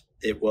lot.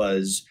 It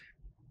was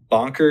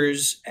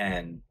bonkers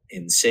and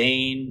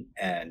insane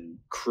and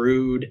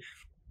crude,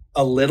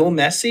 a little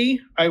messy,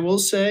 I will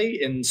say,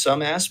 in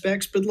some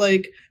aspects, but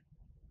like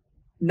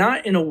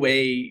not in a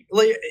way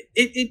like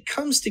it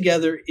comes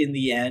together in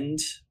the end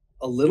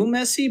a little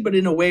messy, but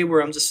in a way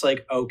where I'm just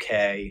like,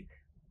 okay,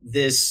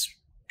 this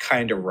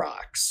kind of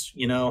rocks,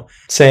 you know?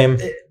 same.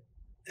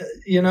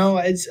 You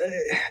know,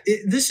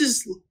 this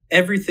is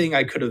everything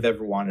I could have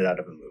ever wanted out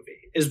of a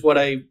movie, is what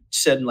I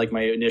said in like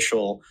my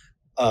initial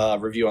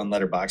review on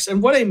Letterboxd.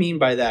 And what I mean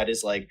by that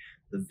is like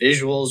the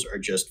visuals are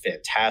just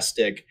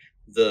fantastic.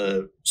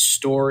 The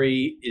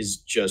story is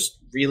just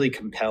really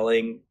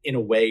compelling in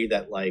a way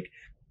that like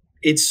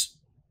it's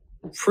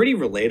pretty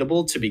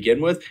relatable to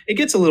begin with. It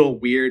gets a little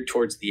weird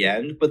towards the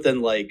end, but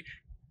then like,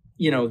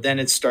 you know, then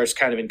it starts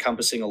kind of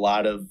encompassing a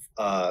lot of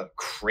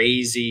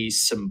crazy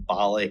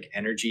symbolic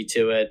energy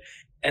to it.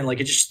 And like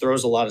it just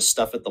throws a lot of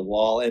stuff at the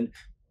wall. And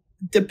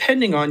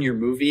depending on your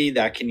movie,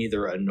 that can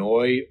either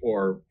annoy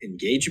or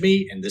engage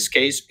me. In this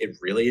case, it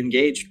really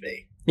engaged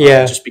me.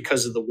 Yeah. Just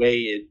because of the way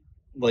it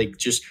like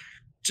just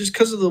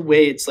because of the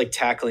way it's like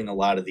tackling a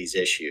lot of these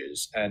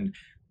issues.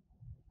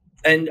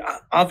 And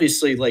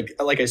obviously, like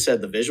I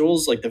said, the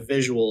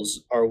visuals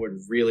are what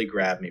really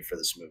grabbed me for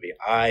this movie.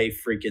 I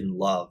freaking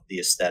love the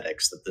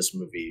aesthetics that this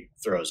movie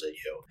throws at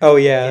you. Oh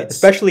yeah, It's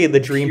especially the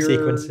dream pure-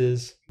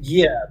 sequences.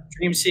 Yeah,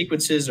 dream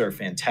sequences are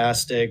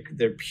fantastic.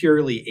 They're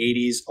purely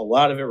 80s. A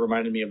lot of it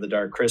reminded me of The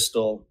Dark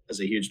Crystal, as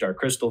a huge Dark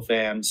Crystal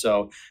fan.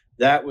 So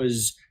that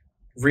was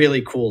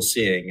really cool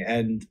seeing.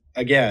 And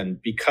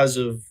again, because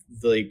of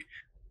like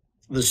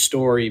the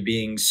story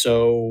being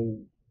so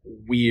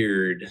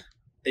weird,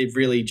 it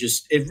really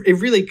just they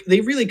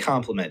really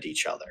complement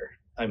each other,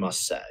 I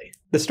must say.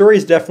 The story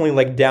is definitely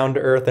like down to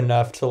earth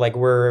enough to like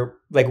where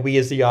like we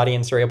as the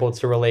audience are able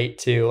to relate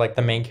to like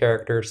the main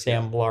character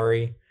Sam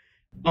Laurie.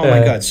 Oh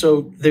my god!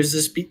 So there's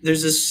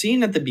this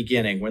scene at the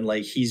beginning when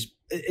like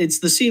it's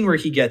the scene where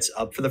he gets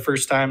up for the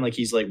first time, like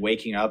he's like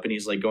waking up and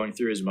he's like going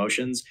through his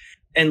motions,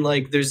 and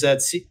like there's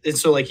that and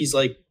so like he's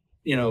like,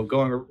 you know,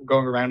 going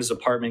around his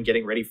apartment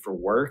getting ready for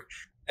work,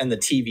 and the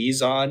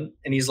TV's on,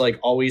 and he's like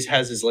always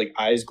has his like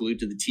eyes glued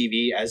to the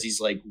TV as he's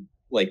like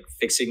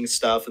fixing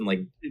stuff and like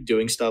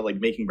doing stuff,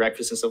 like making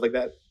breakfast and stuff like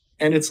that.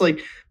 And it's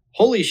like,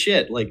 holy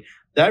shit, like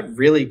that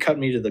really cut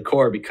me to the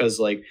core, because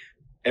like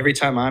every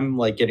time I'm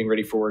like getting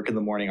ready for work in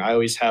the morning, I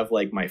always have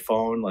like my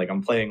phone, like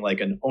I'm playing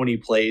like an Oni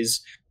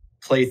Plays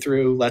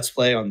playthrough Let's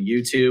Play on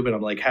YouTube, and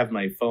I'm like have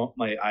my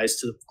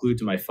eyes glued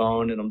to my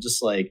phone, and I'm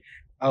just like,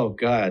 oh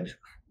god.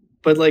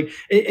 But like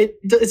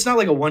it's not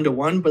like a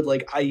one-to-one, but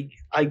like I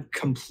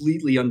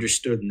completely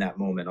understood in that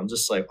moment. I'm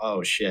just like,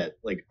 oh shit,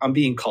 like I'm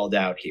being called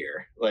out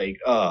here. Like,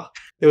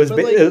 It was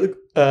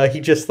like, he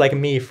just like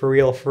me for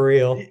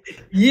real.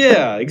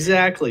 yeah,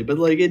 exactly. But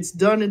like it's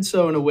done in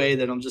a way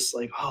that I'm just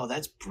like, oh,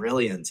 that's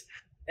brilliant.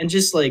 And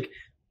just like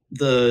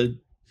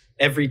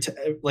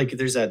like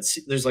there's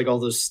like all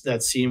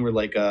that scene where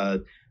like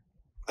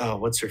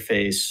what's her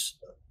face?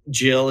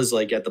 Jill is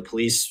like at the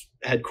police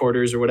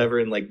headquarters or whatever,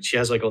 and like she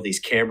has like all these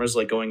cameras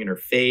like going in her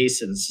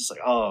face, and it's just like,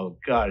 oh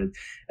god.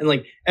 And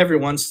like every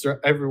once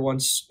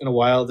in a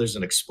while there's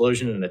an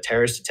explosion and a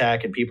terrorist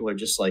attack, and people are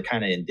just like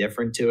kind of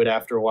indifferent to it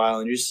after a while,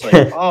 and you're just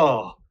like,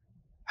 oh,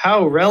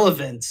 how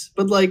relevant.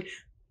 But like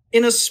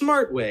in a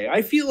smart way.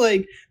 I feel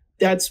like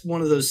that's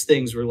one of those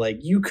things where like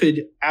you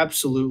could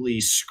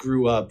absolutely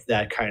screw up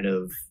that kind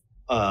of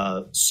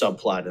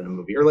subplot in a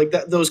movie, or like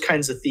those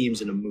kinds of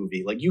themes in a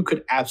movie. Like you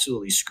could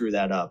absolutely screw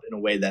that up in a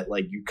way that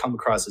like you come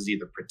across as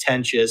either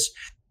pretentious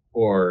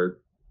or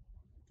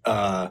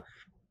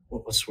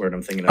what's the word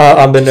I'm thinking of?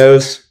 On the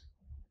nose.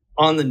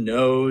 on the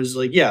nose.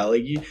 Like, yeah,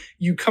 like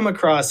you come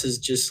across as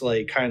just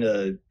like kind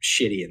of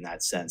shitty in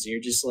that sense. And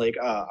you're just like,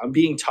 I'm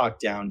being talked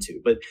down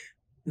to. But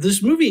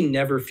this movie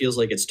never feels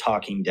like it's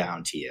talking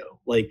down to you.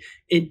 Like,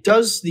 it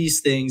does these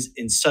things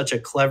in such a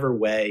clever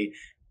way,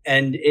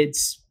 and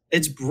it's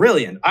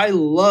brilliant. I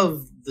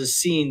love the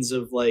scenes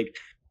of like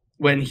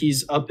when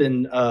he's up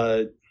in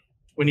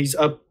when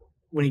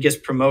he gets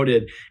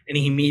promoted and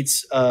he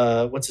meets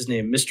what's his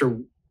name,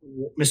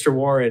 Mr.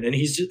 Warren, and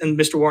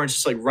Mr. Warren's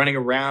just like running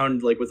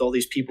around like with all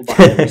these people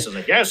behind him. He's just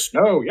like, yes,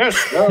 no, yes,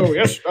 no,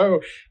 yes,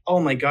 no. Oh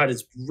my god,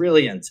 it's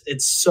brilliant.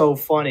 It's so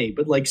funny,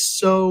 but like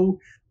so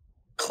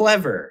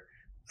clever.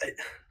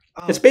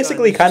 It's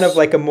basically kind of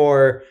like a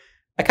more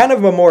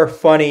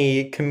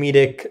funny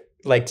comedic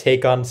like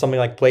take on something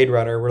like Blade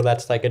Runner, where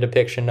that's like a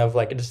depiction of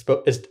like a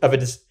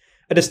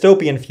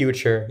dystopian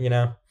future, you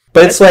know.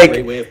 But That's it's like a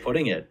great way of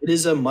putting it. It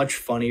is a much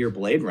funnier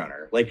Blade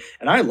Runner. Like,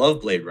 and I love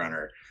Blade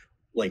Runner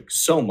like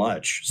so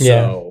much.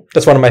 So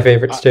that's one of my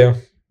favorites too.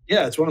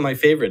 yeah, it's one of my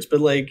favorites.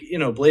 But like, you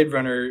know, Blade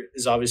Runner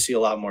is obviously a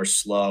lot more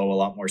slow, a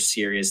lot more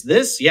serious.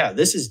 This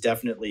is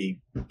definitely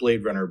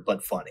Blade Runner,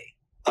 but funny.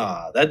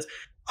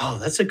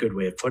 That's a good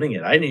way of putting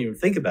it. I didn't even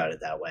think about it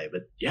that way,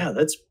 but yeah,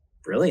 that's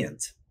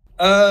brilliant.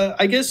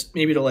 I guess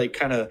maybe to like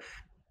kind of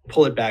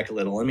pull it back a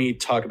little, let me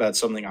talk about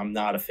something I'm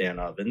not a fan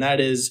of, and that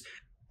is,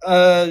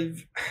 and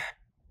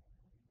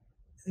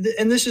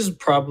this is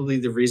probably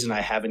the reason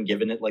I haven't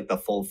given it like the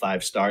full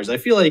 5 stars. I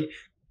feel like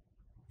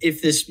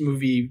if this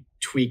movie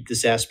tweaked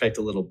this aspect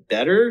a little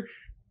better,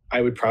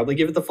 I would probably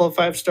give it the full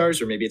 5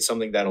 stars, or maybe it's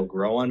something that'll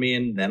grow on me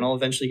and then I'll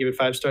eventually give it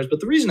 5 stars. But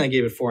the reason I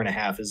gave it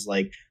 4.5 is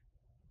like,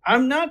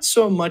 I'm not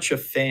so much a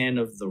fan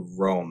of the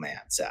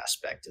romance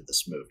aspect of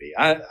this movie.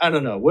 I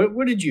don't know.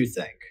 What did you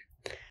think?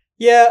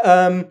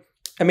 Yeah,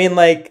 I mean,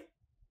 like,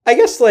 I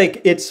guess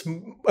like it's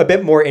a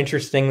bit more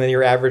interesting than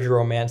your average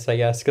romance, I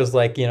guess, because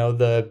like, you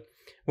know,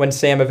 when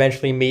Sam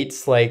eventually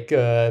meets like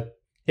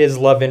his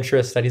love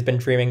interest that he's been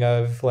dreaming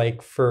of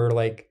like for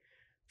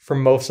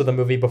most of the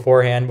movie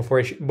beforehand,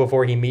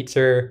 before he meets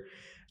her,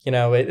 you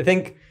know, I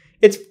think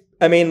it's.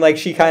 I mean, like,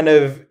 she kind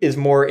of is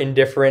more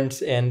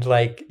indifferent, and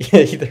like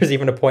there's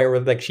even a point where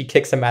like she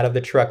kicks him out of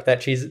the truck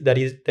that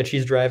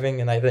she's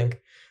driving, and I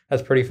think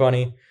that's pretty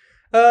funny.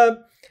 I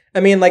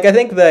mean, like, I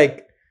think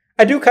like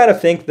I do kind of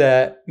think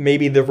that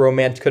maybe the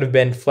romance could have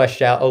been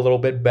fleshed out a little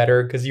bit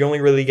better, because you only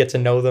really get to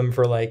know them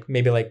for like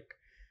maybe like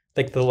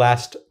the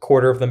last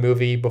quarter of the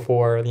movie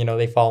before, you know,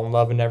 they fall in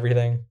love and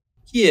everything.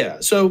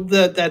 Yeah. So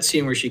that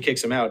scene where she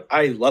kicks him out,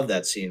 I love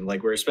that scene.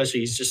 Like, where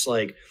especially he's just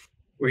like,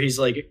 where he's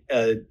like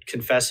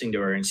confessing to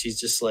her, and she's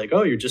just like,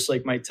 oh, you're just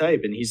like my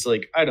type. And he's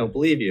like, I don't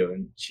believe you.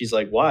 And she's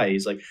like, why?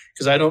 He's like,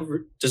 because I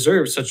don't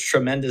deserve such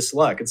tremendous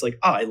luck. It's like,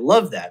 oh, I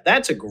love that.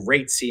 That's a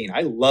great scene.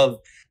 I love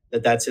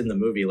that that's in the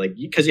movie. Like,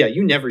 because yeah,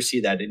 you never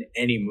see that in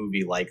any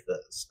movie like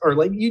this, or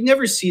like you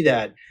never see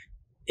that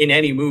in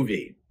any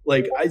movie.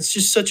 Like, it's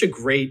just such a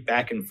great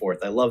back and forth.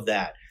 I love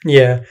that.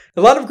 Yeah.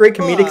 A lot of great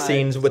comedic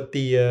scenes with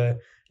the,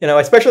 you know,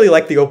 especially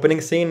like the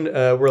opening scene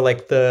where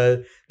like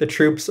the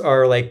troops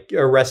are like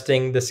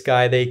arresting this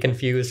guy they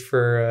confuse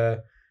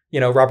for, you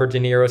know, Robert De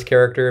Niro's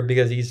character,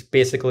 because he's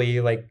basically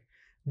like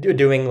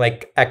doing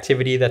like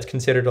activity that's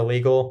considered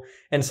illegal.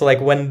 And so like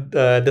when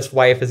this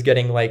wife is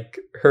getting like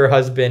her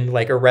husband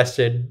like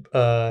arrested,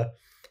 and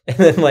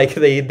then like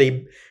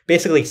they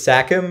basically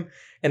sack him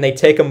and they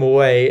take him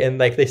away, and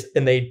like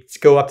they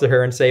go up to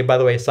her and say, by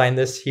the way, sign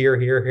this here.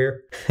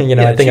 You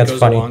know, yeah, I think that's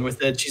funny. Along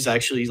with it, she's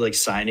actually like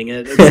signing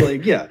it. It's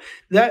like, yeah,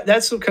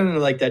 that's kind of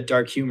like that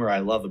dark humor I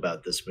love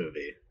about this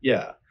movie.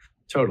 Yeah,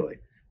 totally.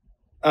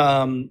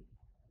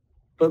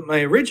 But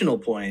my original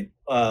point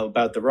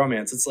about the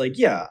romance, it's like,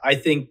 yeah, I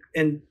think,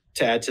 and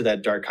to add to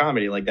that dark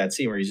comedy, like that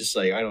scene where he's just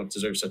like, I don't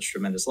deserve such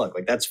tremendous luck.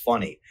 Like, that's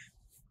funny.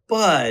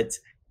 But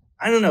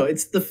I don't know.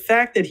 It's the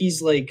fact that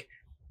he's like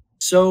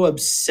so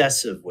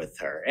obsessive with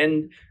her.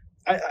 And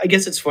I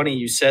guess it's funny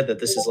you said that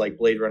this is like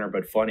Blade Runner,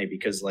 but funny,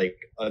 because like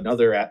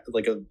another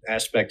like an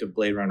aspect of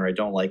Blade Runner I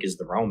don't like is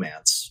the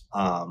romance.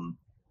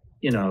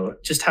 You know,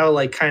 just how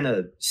like kind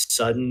of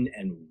sudden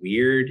and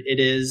weird it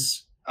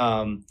is,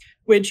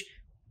 which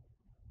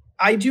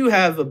I do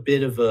have a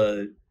bit of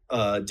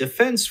a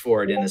defense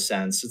for it in a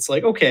sense. It's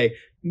like, okay,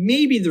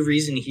 maybe the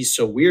reason he's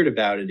so weird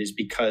about it is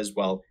because,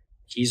 well,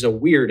 he's a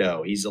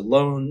weirdo. He's a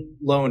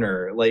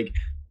loner. Like,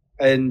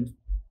 and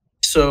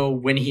so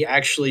when he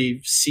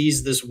actually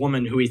sees this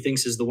woman who he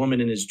thinks is the woman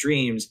in his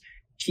dreams,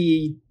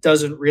 he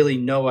doesn't really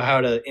know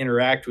how to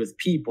interact with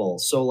people.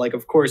 So like,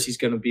 of course, he's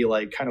going to be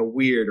like kind of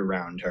weird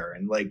around her.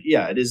 And like,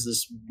 yeah, it is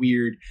this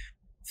weird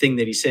thing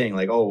that he's saying,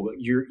 like, oh,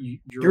 you're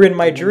in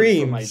my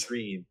dreams. My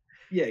dream.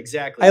 Yeah,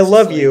 exactly. I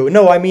love you.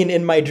 No, I mean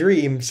in my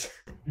dreams.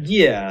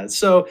 Yeah.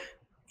 So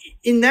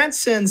in that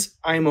sense,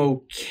 I'm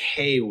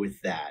okay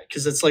with that,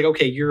 because it's like,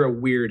 okay, you're a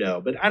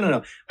weirdo. But I don't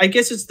know. I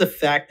guess it's the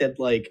fact that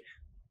like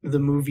the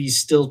movie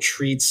still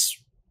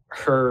treats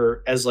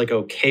her as like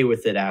okay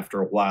with it after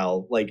a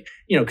while. Like,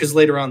 you know, because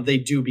later on they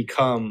do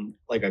become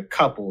like a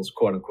couples,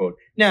 quote unquote.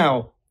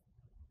 Now,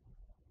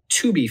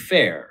 to be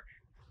fair,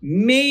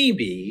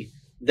 maybe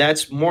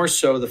that's more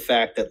so the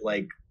fact that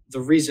like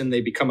the reason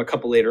they become a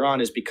couple later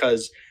on is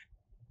because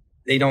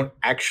they don't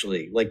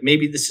actually like,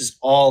 maybe this is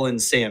all in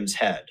Sam's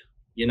head,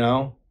 you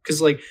know?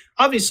 Because like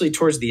obviously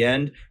towards the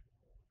end,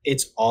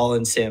 it's all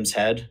in Sam's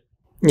head.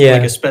 Yeah.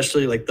 Like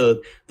especially like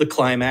the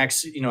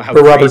climax, you know, how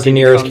where Robert De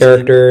Niro's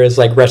character is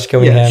like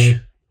rescuing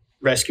him.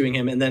 Rescuing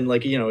him, and then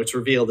like, you know, it's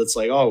revealed it's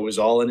like, oh, it was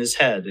all in his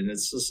head, and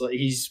it's just like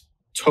he's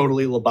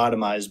totally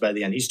lobotomized by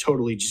the end. He's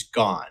totally just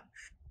gone.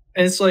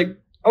 And it's like,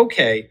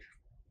 okay,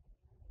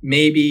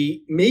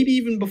 maybe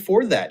even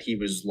before that he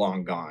was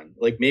long gone.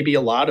 Like maybe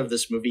a lot of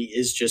this movie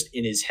is just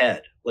in his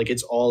head. Like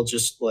it's all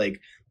just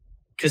like,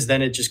 because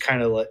then it just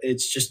kind of,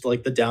 it's just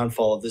like the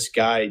downfall of this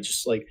guy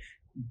just like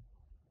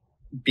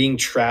being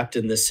trapped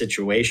in this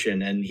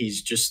situation, and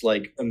he's just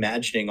like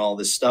imagining all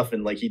this stuff,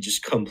 and like he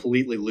just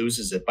completely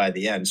loses it by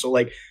the end. So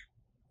like,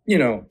 you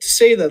know, to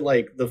say that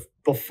like the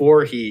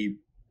before he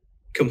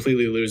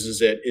completely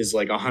loses it is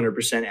like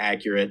 100%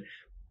 accurate,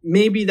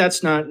 maybe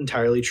that's not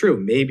entirely true.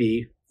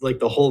 Maybe like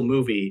the whole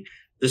movie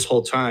this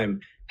whole time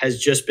has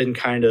just been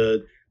kind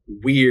of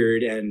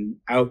weird and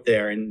out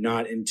there and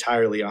not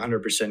entirely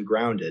 100%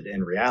 grounded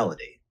in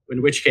reality,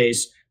 in which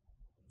case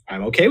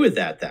I'm okay with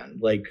that. Then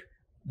like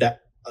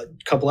that, a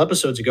couple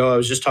episodes ago, I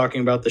was just talking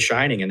about The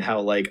Shining and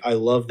how like I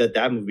love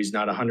that movie's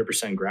not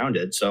 100%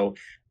 grounded. So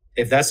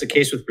if that's the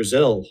case with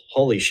Brazil,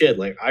 holy shit,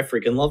 like I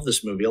freaking love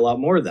this movie a lot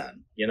more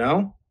then, you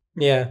know?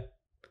 Yeah.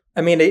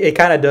 I mean, it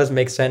kind of does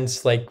make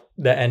sense, like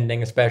the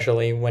ending,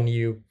 especially when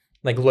you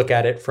like look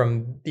at it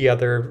from the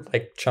other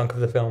like chunk of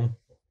the film.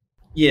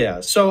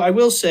 Yeah. So I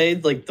will say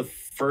like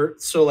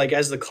so like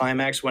as the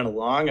climax went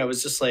along, I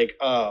was just like,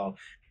 oh,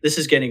 this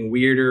is getting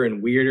weirder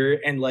and weirder.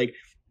 And like,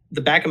 the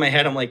back of my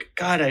head, I'm like,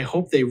 God, I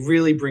hope they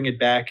really bring it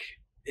back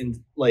at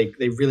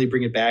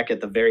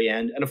the very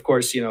end. And of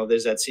course, you know,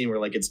 there's that scene where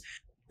like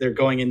they're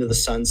going into the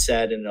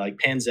sunset and it like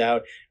pans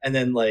out, and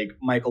then like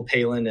Michael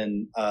Palin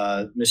and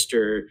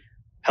Mr.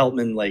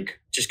 Heltman like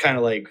just kind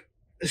of like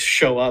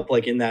show up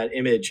like in that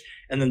image,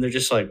 and then they're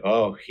just like,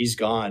 oh, he's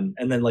gone,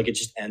 and then like it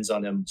just ends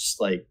on him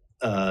just like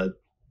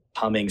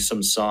humming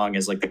some song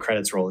as like the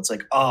credits roll. It's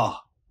like, oh,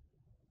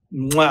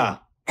 mwah,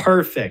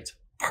 perfect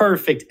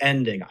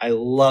ending. I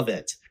love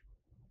it.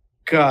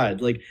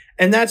 God, like,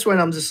 and that's when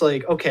I'm just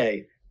like,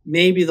 okay,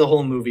 maybe the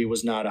whole movie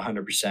was not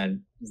 100%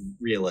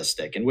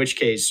 realistic, in which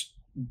case,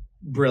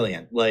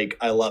 brilliant. Like,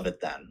 I love it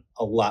then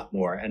a lot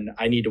more, and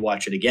I need to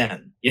watch it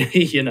again,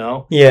 you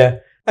know? Yeah.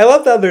 I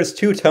love that there's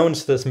two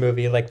tones to this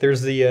movie. Like,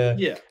 there's the,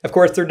 yeah, of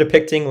course, they're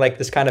depicting, like,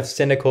 this kind of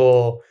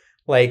cynical,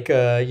 like,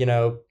 you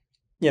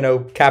know,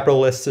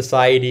 capitalist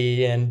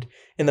society, and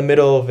in the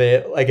middle of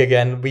it, like,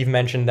 again, we've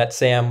mentioned that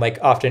Sam, like,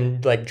 often,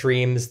 like,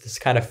 dreams this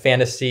kind of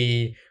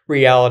fantasy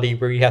reality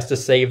where he has to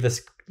save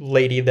this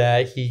lady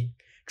that he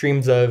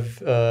dreams of,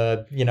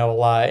 you know, a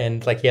lot,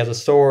 and, like, he has a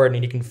sword,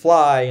 and he can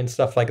fly, and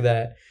stuff like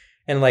that.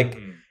 And, like,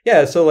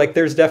 yeah, so, like,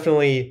 there's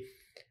definitely,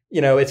 you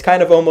know, it's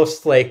kind of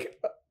almost, like,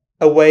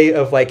 a way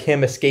of, like,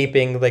 him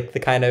escaping, like, the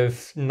kind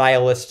of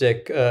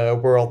nihilistic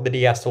world that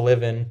he has to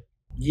live in.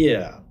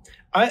 Yeah.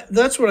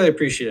 That's what I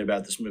appreciate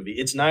about this movie.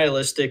 It's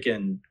nihilistic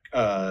and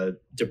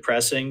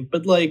depressing,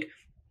 but like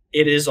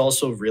it is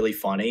also really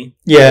funny.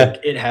 Yeah.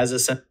 Like, it has a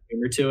sense of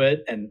humor to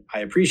it, and I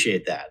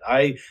appreciate that.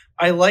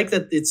 I like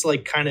that it's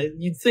like kind of,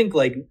 you'd think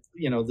like,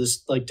 you know,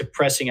 this like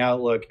depressing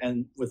outlook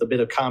and with a bit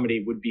of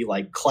comedy would be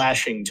like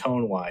clashing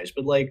tone wise,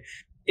 but like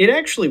it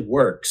actually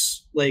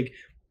works. Like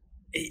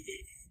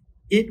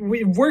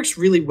it works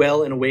really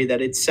well in a way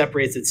that it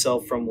separates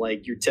itself from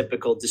like your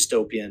typical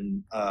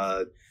dystopian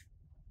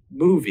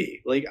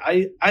movie. Like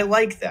I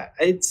like that.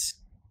 It's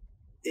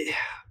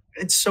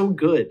so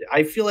good.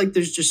 I feel like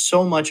there's just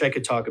so much I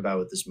could talk about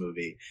with this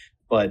movie,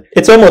 but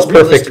it's almost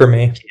perfect for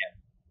me.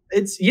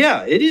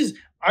 It is.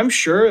 I'm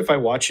sure if I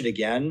watch it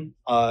again,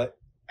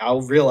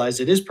 I'll realize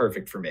it is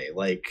perfect for me.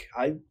 Like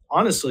I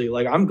honestly,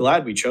 like I'm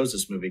glad we chose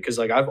this movie because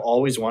like I've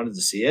always wanted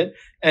to see it,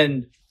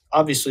 and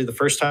obviously the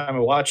first time I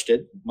watched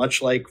it,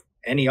 much like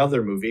any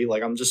other movie,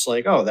 like I'm just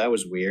like, oh, that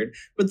was weird.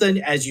 But then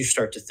as you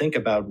start to think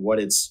about what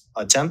it's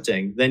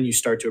attempting, then you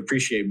start to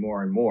appreciate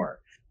more and more.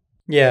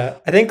 Yeah,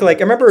 I think like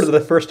I remember the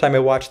first time I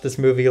watched this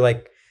movie, like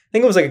I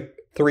think it was like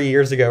 3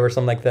 years ago or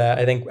something like that.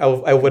 I think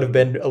I would have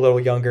been a little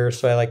younger,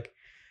 so I like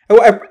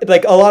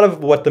a lot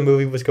of what the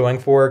movie was going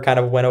for kind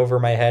of went over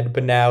my head.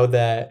 But now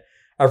that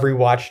I've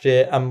rewatched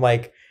it, I'm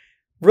like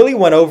really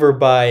won over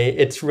by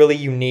its really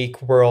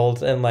unique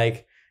world, and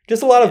like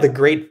just a lot of the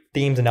great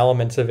themes and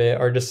elements of it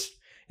are just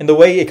in the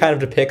way it kind of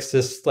depicts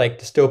this like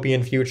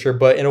dystopian future,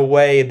 but in a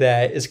way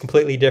that is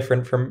completely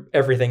different from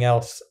everything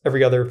else,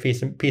 every other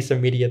piece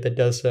of media that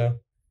does so.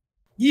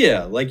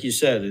 Yeah, like you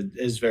said, it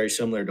is very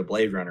similar to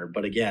Blade Runner,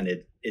 but again,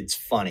 it's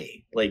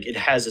funny. Like it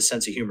has a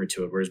sense of humor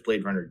to it, whereas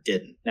Blade Runner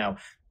didn't. Now,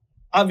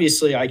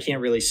 obviously, I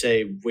can't really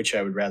say which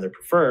I would rather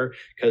prefer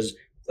because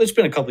it's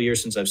been a couple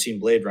years since I've seen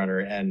Blade Runner,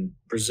 and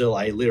Brazil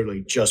I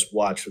literally just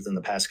watched within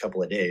the past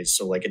couple of days,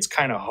 so like it's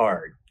kind of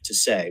hard to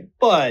say.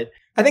 But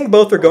I think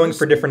both are going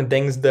for different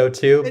things, though,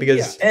 too,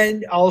 because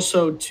and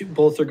also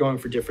both are going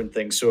for different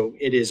things, so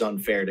it is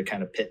unfair to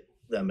kind of pit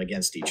them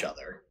against each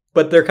other.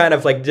 But they're kind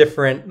of like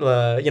different,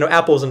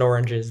 apples and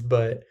oranges,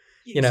 but,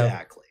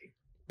 Exactly.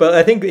 But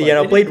I think,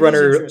 But Blade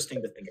Runner... is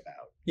interesting to think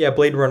about. Yeah,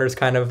 Blade Runner's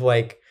kind of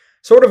like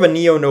sort of a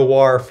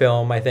neo-noir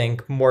film, I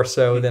think, more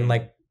so than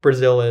like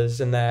Brazil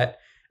is in that.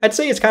 I'd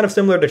say it's kind of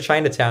similar to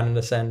Chinatown in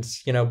a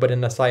sense, but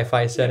in a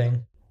sci-fi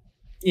setting.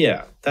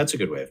 Yeah, that's a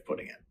good way of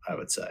putting it, I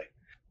would say.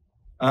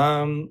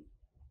 I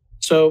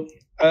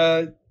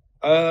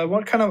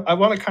want to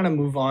kind of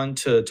move on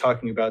to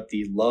talking about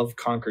the Love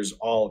Conquers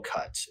All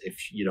cut,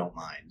 if you don't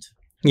mind.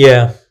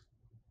 Yeah.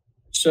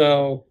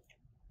 So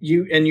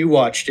you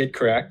watched it,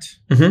 correct?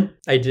 Mm-hmm.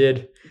 I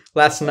did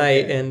last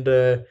night, and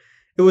it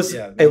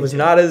was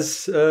not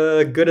as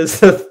good as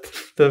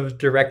the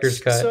director's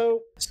cut.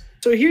 So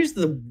here's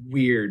the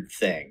weird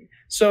thing.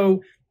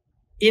 So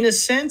in a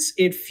sense,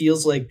 it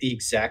feels like the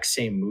exact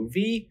same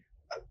movie,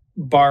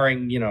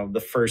 barring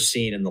the first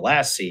scene and the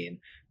last scene,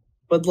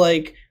 but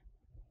like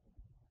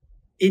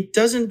it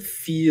doesn't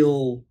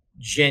feel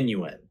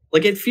genuine.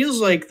 Like it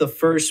feels like the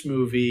first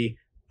movie,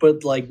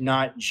 but like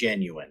not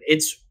genuine.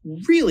 It's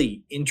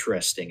really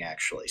interesting,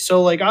 actually.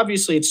 So like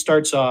obviously it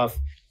starts off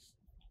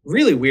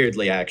really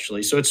weirdly,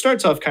 actually. So it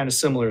starts off kind of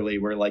similarly,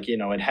 where like it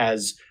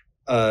has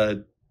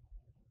the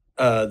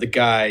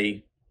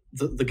guy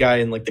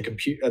in like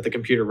the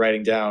computer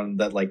writing down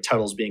that like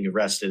Tuttle's being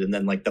arrested, and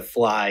then like the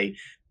fly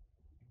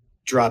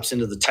drops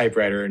into the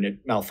typewriter and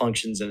it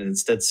malfunctions and it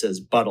instead says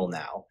Buttle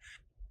now.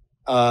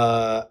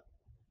 But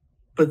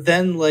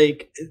then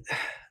like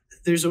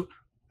there's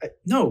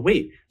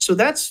so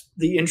that's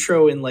the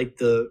intro in like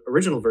the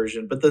original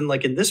version, but then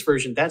like in this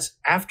version, that's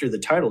after the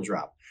title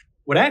drop.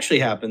 What actually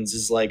happens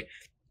is like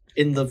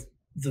in the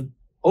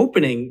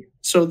opening,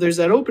 so there's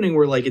that opening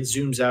where like it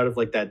zooms out of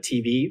like that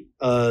TV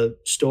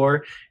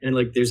store, and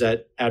like there's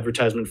that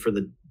advertisement for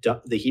the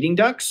heating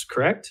ducts,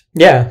 correct?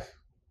 Yeah.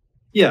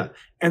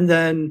 And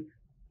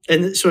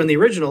so in the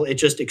original it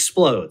just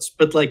explodes,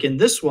 but like in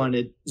this one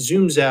it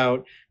zooms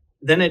out,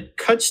 then it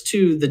cuts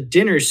to the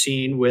dinner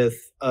scene with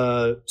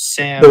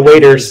Sam, the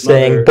waiter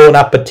saying bon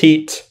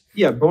appetit.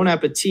 Yeah, bon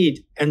appetit,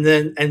 and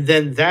then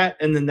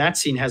that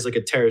scene has like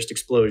a terrorist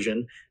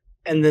explosion,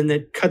 and then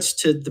it cuts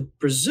to the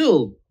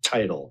Brazil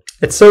title.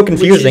 It's so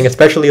confusing,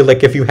 especially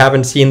like if you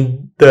haven't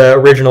seen the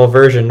original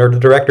version or the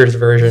director's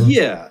version.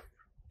 Yeah,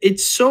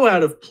 it's so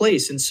out of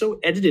place and so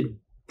edited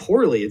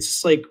poorly. It's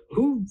just like,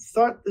 who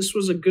thought this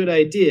was a good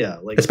idea?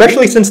 Like,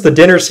 especially since the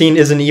dinner scene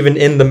isn't even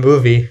in the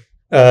movie.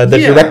 The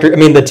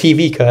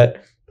TV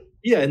cut.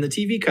 Yeah, in the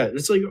TV cut.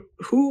 It's like,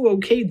 who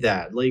okayed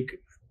that? Like,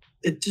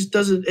 it just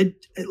doesn't.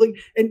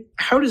 And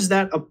how does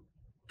that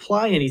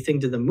apply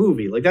anything to the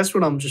movie? Like, that's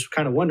what I'm just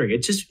kind of wondering.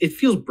 It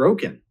feels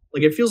broken.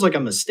 Like, it feels like a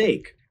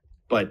mistake.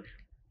 But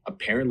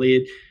apparently,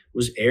 it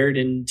was aired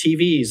in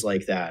TVs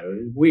like that. It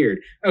was weird.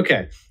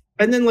 Okay.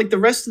 And then like the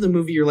rest of the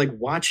movie, you're like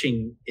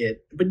watching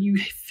it, but you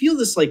feel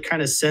this like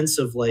kind of sense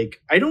of like,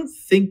 I don't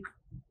think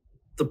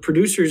the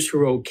producers who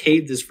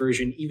okayed this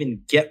version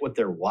even get what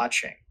they're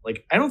watching.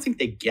 Like, I don't think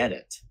they get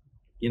it,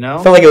 I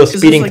felt like it was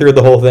speeding through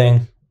the whole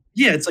thing.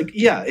 Yeah, it's like,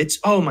 it's,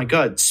 oh my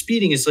God,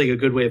 speeding is like a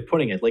good way of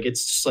putting it. Like,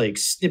 it's just like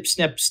snip,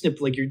 snap,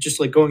 snip, like you're just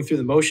like going through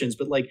the motions,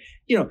 but like,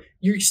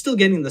 you're still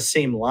getting the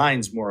same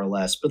lines more or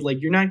less, but like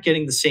you're not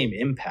getting the same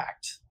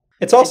impact.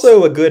 It's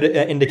also a good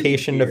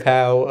indication of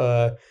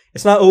how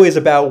it's not always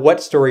about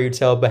what story you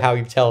tell, but how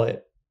you tell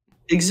it.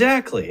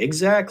 Exactly.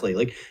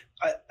 Like,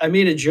 I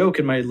made a joke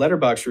in my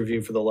Letterboxd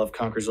review for the Love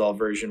Conquers All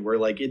version where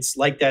like it's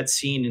like that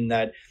scene in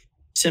that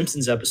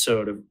Simpsons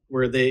episode of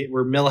where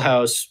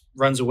Milhouse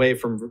runs away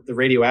from the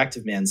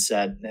Radioactive Man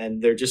set,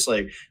 and they're just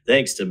like,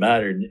 thanks to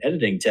modern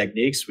editing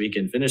techniques, we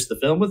can finish the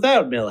film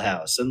without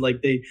Milhouse. And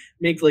like they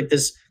make like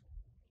this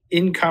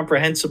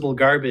incomprehensible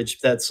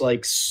garbage that's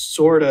like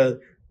sort of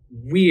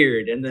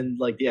weird, and then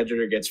like the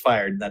editor gets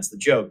fired, and that's the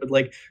joke. But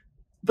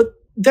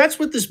that's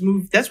what this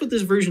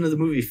version of the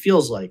movie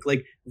feels like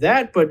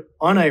that, but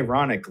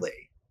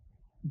unironically.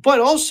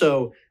 But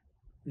also,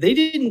 they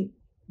didn't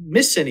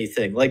miss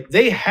anything. Like,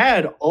 they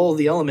had all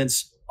the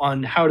elements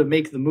on how to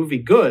make the movie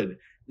good.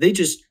 They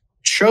just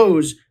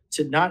chose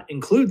to not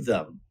include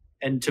them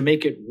and to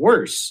make it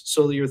worse.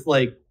 So you're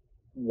like,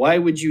 why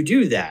would you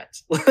do that?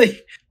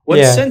 Like,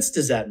 what sense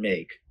does that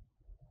make?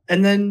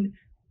 And then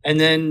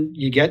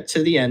you get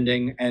to the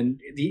ending, and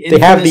they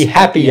have the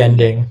happy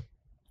ending.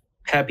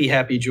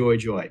 Happy,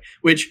 joy,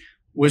 which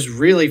was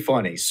really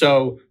funny.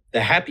 So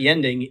the happy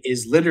ending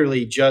is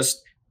literally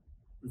just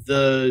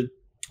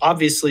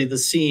obviously the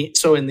scene.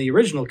 So in the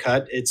original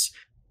cut, it's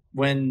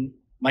when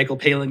Michael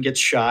Palin gets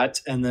shot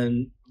and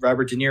then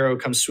Robert De Niro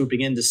comes swooping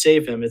in to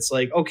save him. It's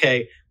like,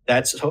 okay,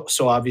 that's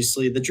so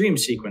obviously the dream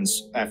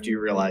sequence after you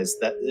realize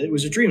that it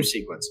was a dream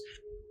sequence.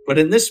 But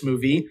in this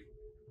movie,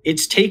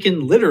 it's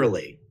taken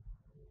literally.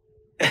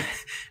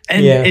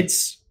 And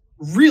it's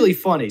really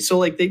funny. So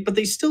like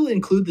they still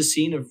include the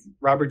scene of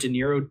Robert De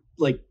Niro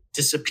like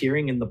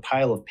disappearing in the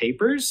pile of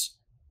papers.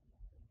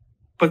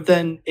 But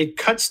then it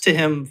cuts to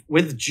him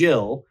with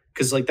Jill,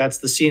 because like that's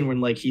the scene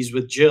when like he's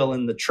with Jill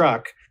in the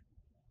truck.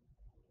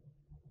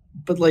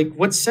 but like,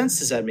 what sense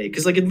does that make?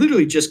 Because like, it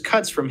literally just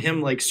cuts from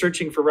him like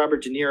searching for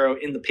Robert De Niro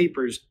in the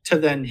papers to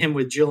then him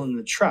with Jill in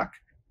the truck,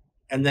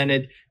 and then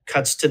it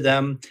cuts to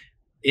them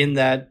in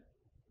that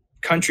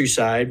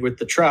countryside with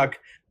the truck,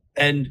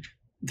 and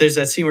there's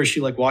that scene where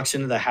she like walks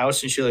into the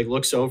house and she like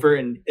looks over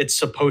and it's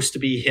supposed to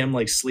be him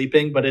like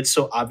sleeping, but it's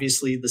so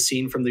obviously the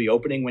scene from the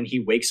opening when he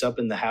wakes up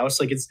in the house.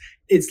 Like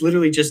it's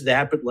literally just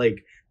that, but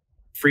like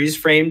freeze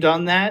framed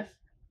on that,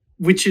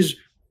 which is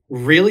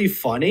really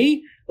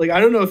funny. Like, I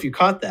don't know if you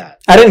caught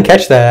that. I didn't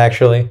catch that,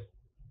 actually.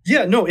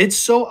 Yeah, no, it's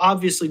so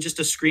obviously just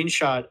a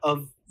screenshot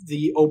of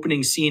the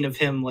opening scene of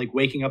him like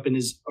waking up in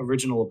his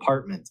original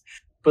apartment.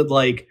 But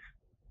like,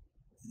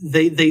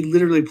 they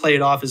literally play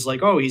it off as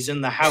like, oh, he's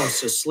in the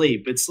house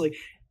asleep. It's like,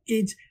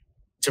 it's,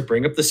 to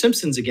bring up The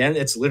Simpsons again,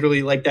 it's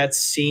literally like that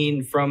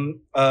scene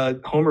from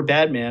Homer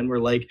Badman where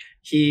like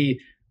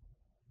he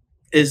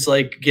is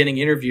like getting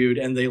interviewed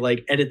and they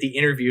like edit the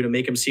interview to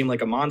make him seem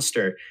like a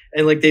monster.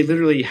 And like they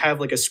literally have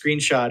like a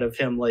screenshot of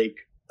him, like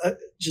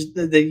just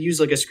they use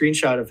like a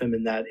screenshot of him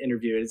in that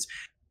interview.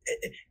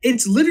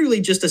 It's literally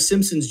just a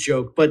Simpsons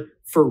joke, but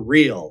for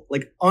real,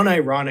 like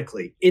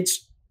unironically.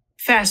 It's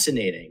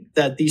fascinating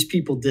that these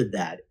people did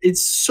that.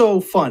 It's so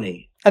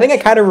funny. I think I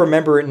kind of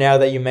remember it now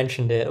that you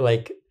mentioned it.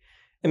 Like,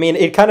 I mean,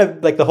 it kind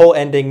of like the whole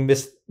ending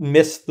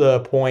missed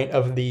the point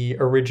of the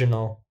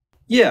original.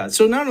 Yeah.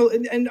 So not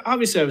only, and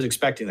obviously I was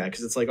expecting that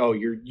because it's like, oh,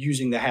 you're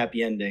using the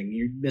happy ending,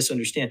 you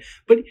misunderstand.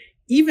 But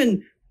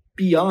even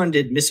beyond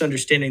it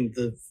misunderstanding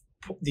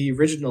the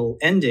original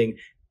ending,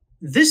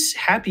 this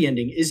happy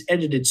ending is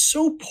edited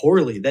so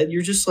poorly that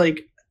you're just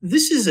like,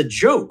 this is a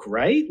joke,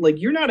 right?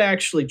 Like, you're not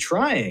actually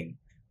trying.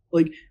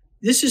 Like,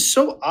 this is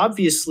so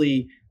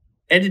obviously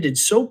edited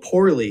so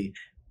poorly,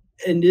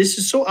 and this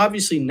is so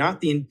obviously not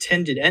the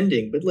intended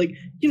ending. But like,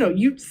 you know,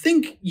 you'd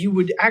think you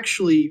would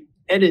actually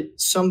edit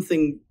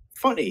something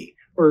funny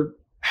or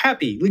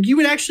happy. Like, you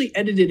would actually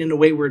edit it in a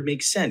way where it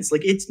makes sense.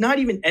 Like, it's not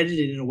even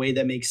edited in a way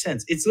that makes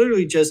sense. It's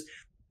literally just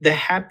the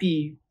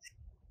happy.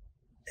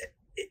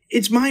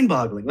 It's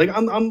mind-boggling. Like,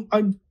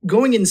 I'm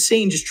going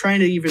insane just trying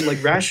to even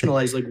like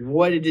rationalize like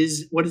what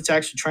it's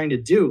actually trying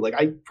to do. Like,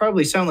 I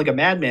probably sound like a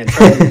madman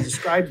trying to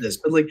describe this,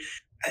 but like,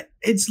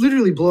 it's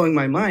literally blowing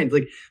my mind.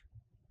 Like,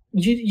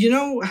 you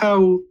know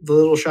how the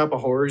Little Shop of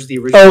Horrors, the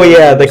original. Oh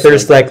yeah, like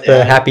there's like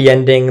the happy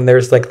ending, and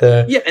there's like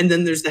the and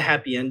then there's the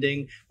happy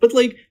ending. But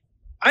like,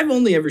 I've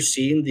only ever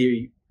seen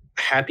the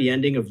happy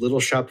ending of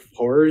Little Shop of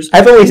Horrors.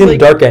 I've only seen the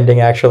dark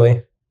ending,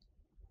 actually.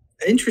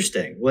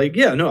 Interesting. Like,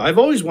 yeah, no, I've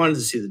always wanted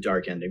to see the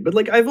dark ending, but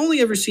like, I've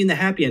only ever seen the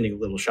happy ending of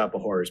Little Shop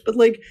of Horrors. But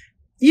like,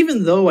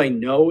 even though I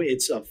know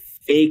it's a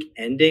fake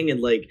ending and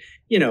like,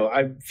 you know,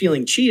 I'm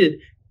feeling cheated,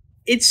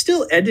 it's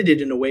still edited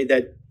in a way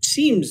that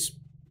seems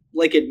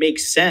like it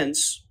makes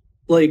sense.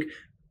 Like,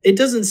 it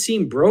doesn't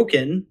seem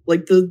broken.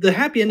 Like, the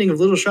happy ending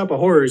of Little Shop of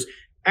Horrors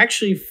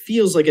actually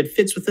feels like it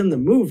fits within the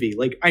movie.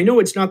 Like, I know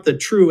it's not the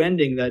true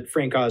ending that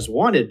Frank Oz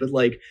wanted, but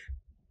like,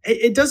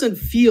 it doesn't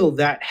feel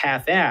that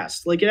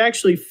half-assed. Like, it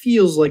actually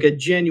feels like a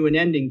genuine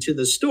ending to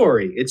the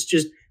story. It's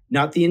just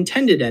not the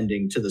intended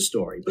ending to the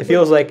story. But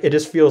it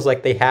just feels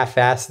like they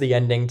half-assed the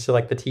ending to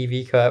like the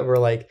TV cut where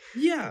like,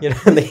 yeah, you know,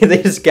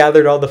 they just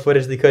gathered all the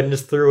footage they could and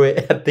just threw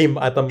it at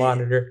the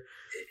monitor.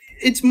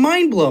 It's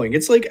mind-blowing.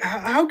 It's like,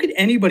 how could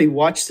anybody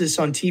watch this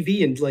on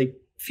TV and like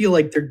feel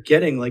like they're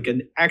getting like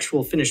an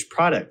actual finished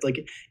product?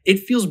 Like, it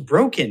feels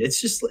broken. It's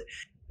just like,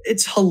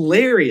 it's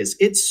hilarious.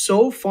 It's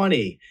so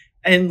funny.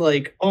 And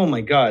like, oh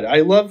my God,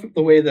 I love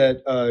the way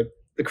that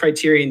the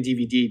Criterion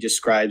DVD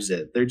describes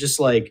it. They're just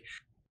like,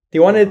 they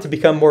wanted it to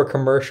become more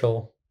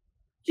commercial.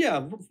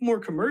 Yeah, more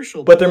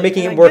commercial. But they're like,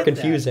 making it more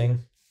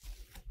confusing.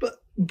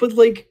 But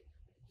like,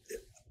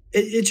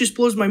 it just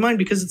blows my mind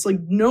because it's like,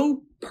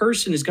 no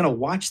person is going to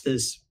watch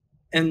this.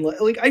 And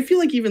like, I feel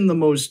like even the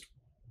most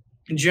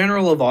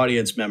general of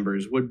audience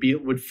members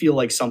would feel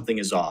like something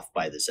is off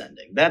by this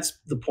ending. That's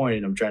the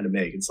point I'm trying to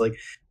make. It's like,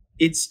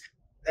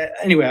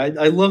 anyway,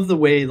 I love the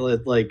way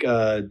that like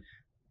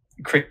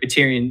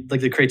Criterion,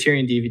 like the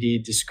Criterion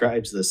DVD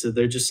describes this. So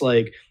they're just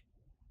like,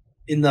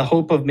 in the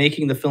hope of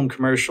making the film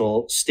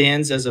commercial,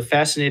 stands as a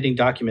fascinating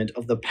document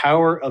of the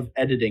power of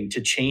editing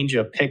to change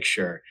a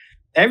picture.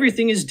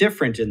 Everything is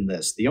different in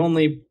this. The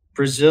only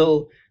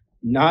Brazil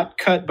not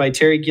cut by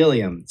Terry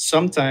Gilliam,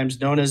 sometimes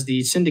known as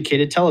the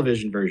syndicated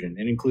television version,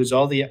 and includes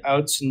all the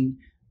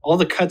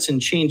cuts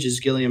and changes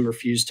Gilliam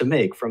refused to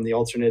make, from the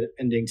alternate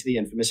ending to the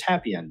infamous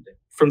happy ending.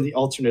 From the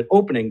alternate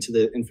opening to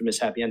the infamous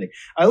happy ending.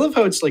 I love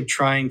how it's like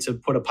trying to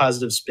put a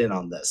positive spin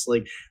on this.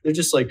 Like, they're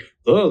just like,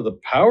 oh, the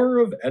power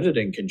of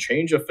editing can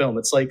change a film.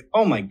 It's like,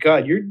 oh my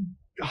God, you're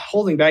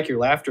holding back your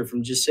laughter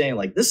from just saying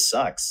like, this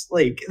sucks.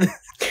 Like,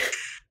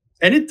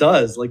 and it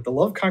does. Like, the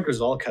Love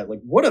Conquers All cut.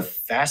 Like, what a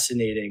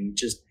fascinating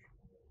just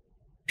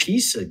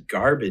piece of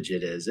garbage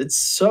it is. It's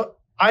so,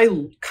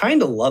 I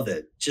kind of love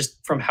it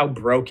just from how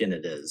broken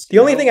it is. The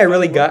only thing I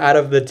really got out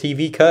of the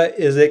TV cut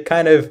is it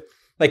kind of,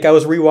 like, I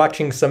was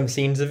rewatching some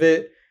scenes of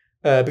it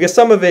because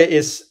some of it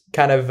is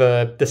kind of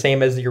the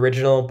same as the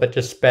original, but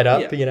just sped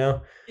up, you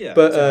know? Yeah.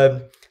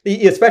 But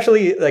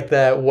especially like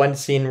that one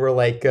scene where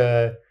like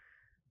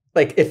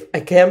if I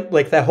can't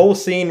like that whole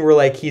scene where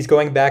like he's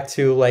going back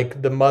to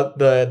like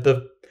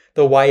the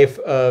wife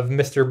of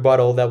Mr.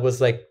 Buttle that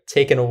was like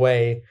taken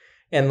away,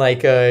 and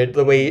like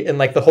the way and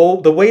like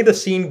the way the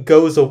scene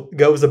goes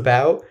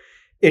about,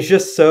 it's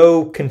just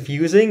so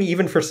confusing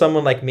even for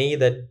someone like me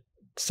that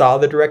saw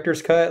the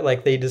director's cut.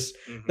 Like they just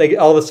like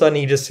all of a sudden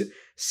he just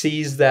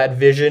sees that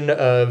vision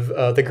of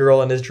the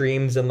girl in his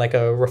dreams and like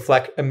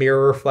a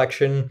mirror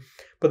reflection,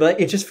 but like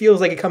it just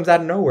feels like it comes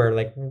out of nowhere.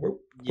 Like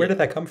where did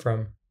that come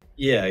from?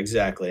 Yeah,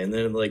 exactly. And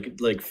then like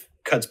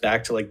cuts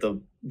back to like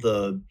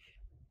the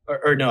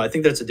or no, I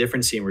think that's a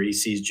different scene where he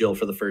sees Jill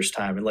for the first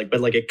time, and like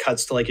but like it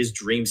cuts to like his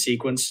dream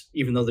sequence,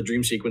 even though the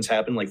dream sequence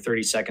happened like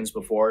 30 seconds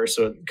before.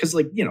 So because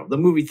like, you know, the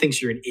movie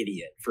thinks you're an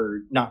idiot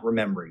for not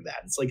remembering that.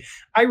 It's like,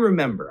 I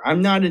remember.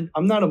 I'm not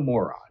a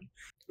moron.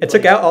 It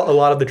took out a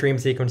lot of the dream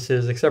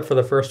sequences except for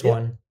the first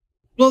one.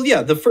 Well,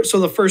 yeah, the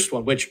first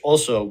one, which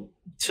also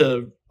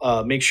to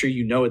make sure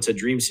you know it's a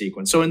dream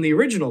sequence. So in the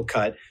original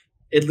cut,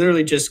 it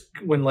literally just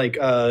when like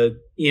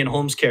Ian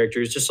Holmes'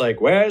 character is just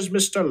like, "Where's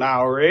Mr.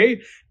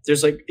 Lowry?"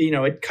 There's like, you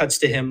know, it cuts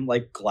to him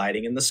like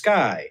gliding in the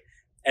sky,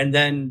 and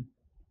then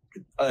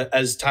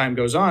as time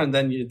goes on,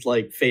 then it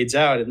like fades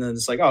out, and then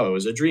it's like, oh, it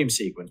was a dream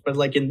sequence. But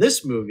like in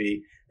this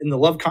movie, in the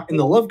Love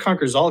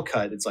Conquers All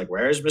cut, it's like,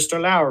 "Where's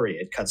Mr. Lowry?"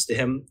 It cuts to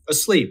him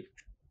asleep,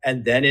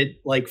 and then it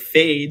like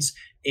fades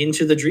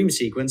into the dream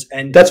sequence,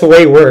 and that's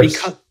way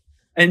worse.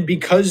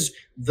 Because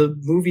the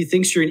movie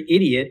thinks you're an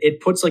idiot, it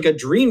puts like a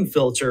dream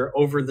filter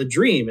over the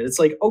dream, and it's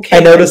like, okay,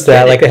 I noticed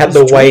that. Like it had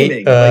the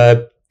white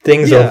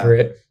things over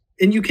it,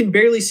 and you can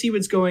barely see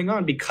what's going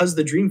on because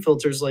the dream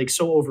filter is like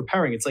so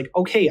overpowering. It's like,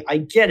 okay, I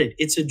get it.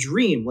 It's a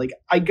dream. Like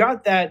I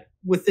got that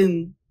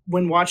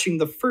when watching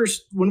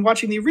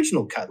the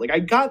original cut. Like I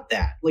got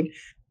that. Like,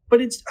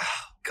 but it's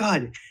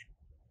God.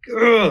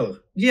 Ugh.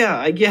 Yeah,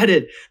 I get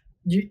it.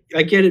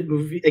 I get it,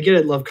 movie. I get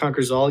it, Love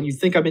Conquers All. You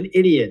think I'm an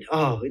idiot.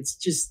 Oh, it's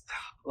just...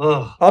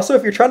 Oh. Also,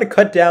 if you're trying to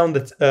cut down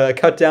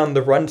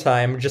the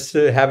runtime just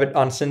to have it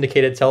on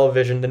syndicated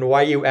television, then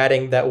why are you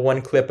adding that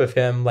one clip of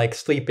him like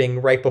sleeping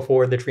right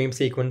before the dream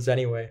sequence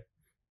anyway?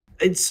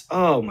 It's...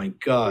 Oh, my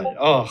God.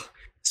 Oh,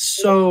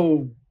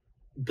 so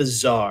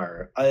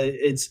bizarre.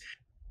 It's...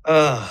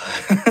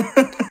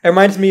 It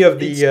reminds me of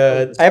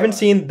the... I haven't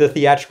seen the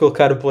theatrical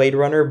cut of Blade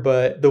Runner,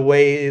 but the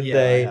way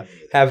they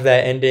have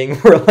that ending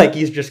where like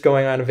he's just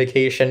going on a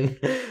vacation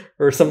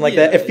or something like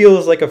that, it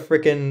feels like a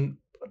freaking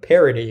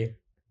parody.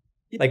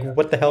 Like,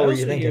 what the hell were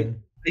you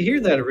thinking? I hear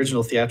that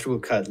original theatrical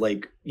cut,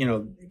 like, you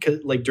know,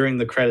 like during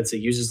the credits, it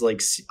uses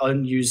like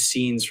unused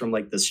scenes from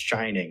like The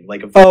Shining.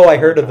 Like, I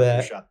heard of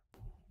that. Shot.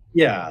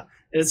 Yeah.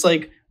 And it's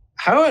like,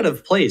 how out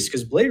of place?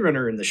 Because Blade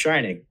Runner and The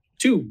Shining,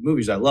 two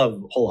movies I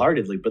love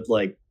wholeheartedly, but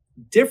like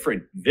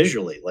different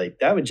visually. Like,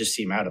 that would just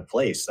seem out of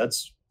place.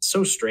 That's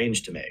so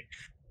strange to me.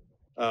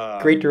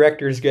 Great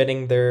directors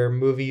getting their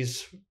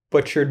movies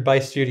butchered by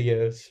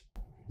studios.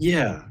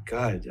 Yeah,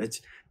 God,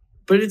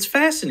 but it's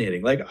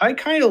fascinating. Like I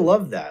kind of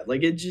love that.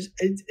 Like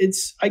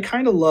I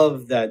kind of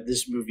love that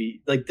this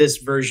movie, like this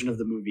version of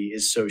the movie,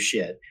 is so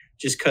shit.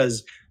 Just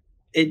because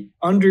it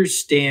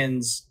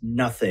understands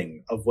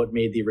nothing of what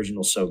made the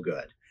original so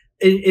good.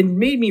 It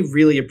made me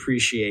really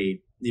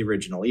appreciate the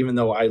original, even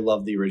though I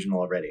love the original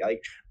already.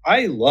 Like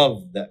I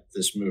love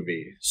this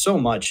movie so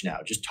much now,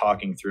 just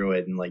talking through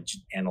it and like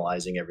just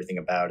analyzing everything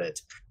about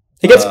it.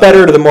 It gets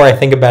better the more I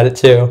think about it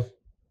too.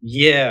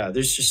 Yeah,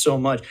 there's just so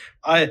much.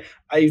 I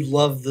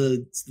love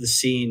the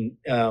scene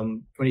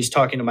when he's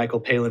talking to Michael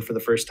Palin for the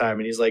first time,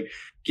 and he's like,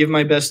 "Give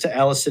my best to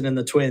Allison and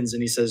the twins,"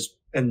 and he says,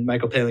 and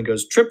Michael Palin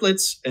goes,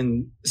 "Triplets,"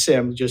 and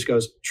Sam just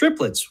goes,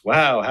 "Triplets."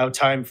 Wow, how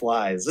time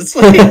flies! It's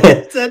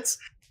like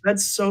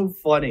that's so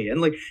funny, and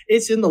like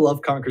it's in the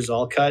Love Conquers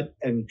All cut,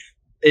 and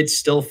it's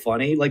still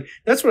funny. Like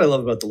that's what I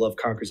love about the Love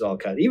Conquers All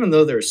cut. Even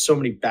though there's so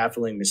many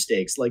baffling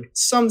mistakes, like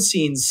some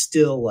scenes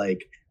still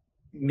like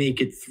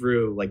make it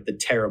through like the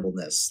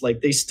terribleness.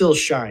 Like they still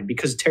shine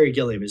because Terry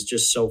Gilliam is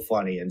just so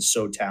funny and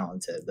so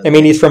talented. I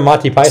mean, he's from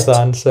Monty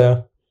Python,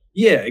 so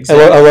yeah,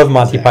 exactly. I love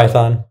Monty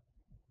Python.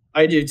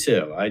 I do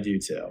too.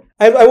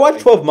 I watched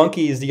 12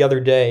 Monkeys the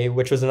other day,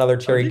 which was another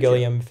Terry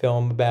Gilliam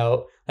film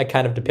about like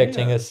kind of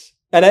depicting us.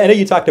 And I know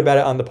you talked about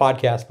it on the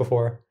podcast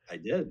before. I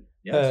did.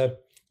 Yes.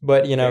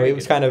 But you know, it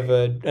was kind of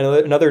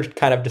another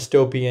kind of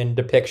dystopian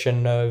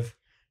depiction of,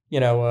 you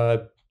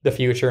know, the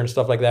future and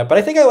stuff like that. But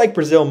I think I like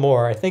Brazil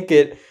more. I think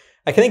it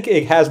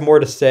has more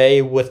to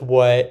say with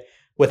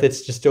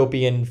its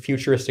dystopian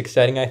futuristic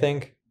setting, I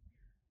think.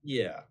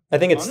 Yeah. I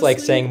think it's honestly, like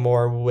saying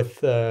more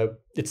with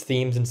its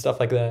themes and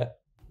stuff like that.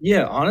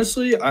 Yeah,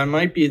 honestly, I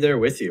might be there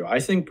with you. I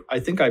think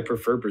I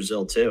prefer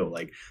Brazil too.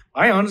 Like,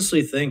 I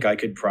honestly think I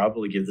could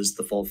probably give this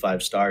the full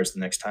 5 stars the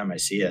next time I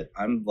see it.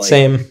 I'm like,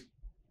 same.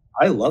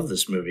 I love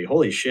this movie.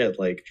 Holy shit!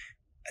 Like,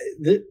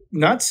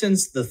 not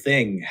since The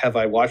Thing have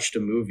I watched a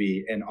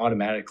movie and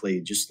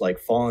automatically just like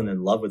fallen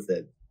in love with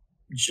it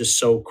just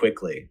so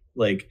quickly.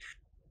 Like,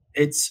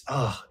 it's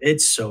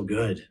so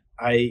good.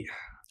 I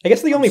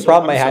guess the only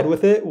problem I had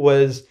with it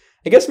was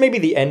I guess maybe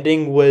the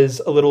ending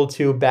was a little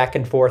too back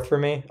and forth for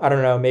me. I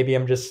don't know. Maybe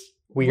I'm just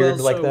weird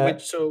like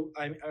that.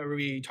 Are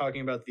we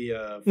talking about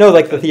the no,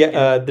 like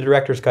the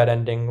director's cut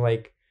ending?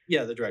 Like,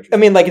 yeah, the director's. I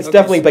mean, like it's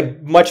definitely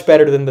like much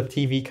better than the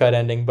TV cut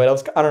ending, but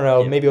I don't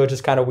know. Yeah. Maybe I was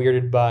just kind of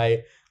weirded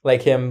by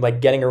like him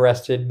like getting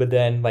arrested, but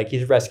then like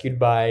he's rescued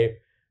by,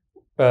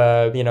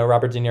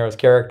 Robert De Niro's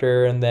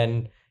character, and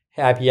then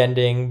happy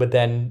ending, but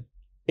then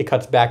it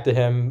cuts back to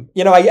him.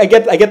 I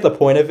get the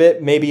point of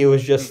it. Maybe it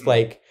was just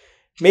like,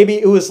 maybe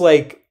it was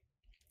like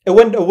it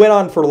went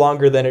on for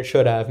longer than it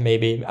should have.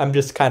 Maybe I'm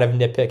just kind of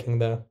nitpicking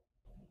though.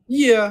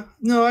 Yeah,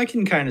 no, I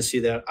can kind of see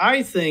that.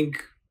 I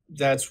think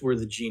that's where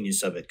the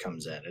genius of it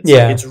comes in.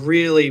 It's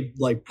really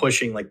like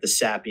pushing like the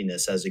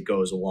sappiness as it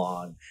goes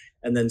along,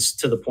 and then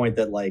to the point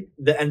that like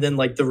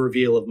the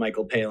reveal of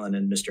Michael Palin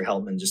and Mr.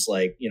 Heltman just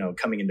like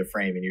coming into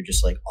frame, and you're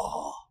just like,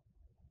 oh.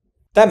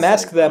 That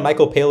mask that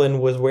Michael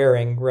Palin was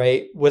wearing,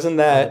 right? Wasn't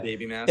that the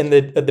baby mask? In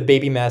the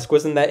baby mask?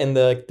 Wasn't that in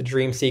the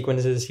dream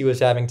sequences he was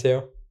having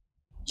too?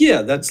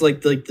 Yeah, that's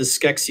like the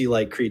Skeksis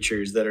like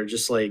creatures that are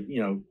just like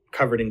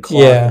covered in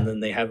cloth, and then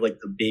they have like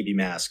the baby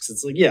masks.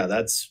 It's like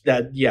yes,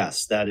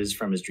 that is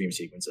from his dream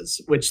sequences.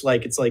 Which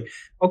like it's like,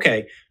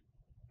 okay,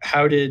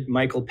 how did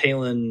Michael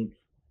Palin,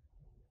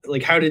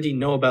 like how did he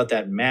know about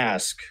that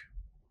mask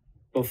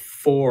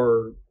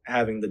before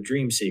having the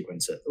dream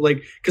sequences?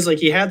 Like, because like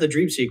he had the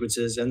dream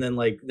sequences, and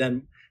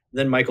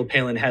then Michael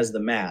Palin has the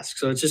mask,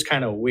 so it's just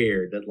kind of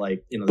weird that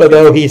like But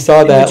though he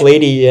saw that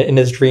lady in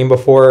his dream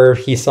before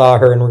he saw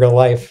her in real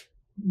life.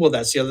 Well,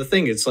 that's the other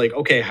thing. It's like,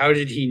 okay, how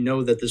did he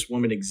know that this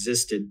woman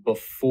existed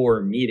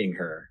before meeting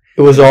her?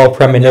 It was all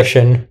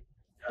premonition.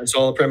 It's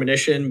all a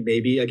premonition.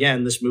 Maybe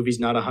again, this movie's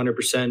not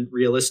 100%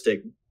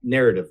 realistic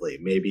narratively.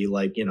 Maybe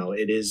like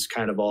it is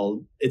kind of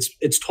all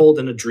it's told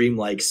in a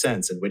dreamlike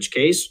sense. In which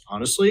case,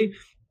 honestly,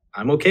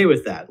 I'm okay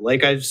with that.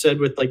 Like I've said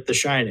with like The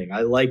Shining,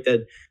 I like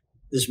that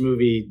this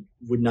movie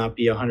would not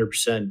be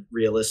 100%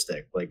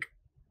 realistic. Like,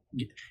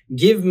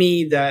 give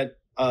me that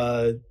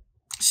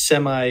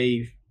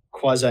semi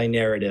quasi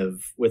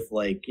narrative with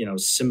like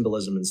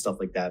symbolism and stuff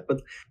like that.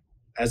 But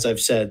as I've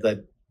said,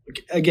 that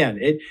again,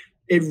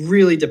 it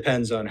really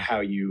depends on how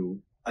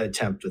you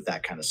attempt with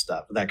that kind of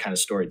stuff, that kind of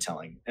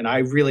storytelling. And I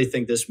really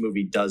think this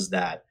movie does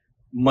that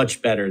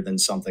much better than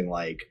something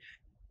like,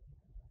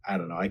 I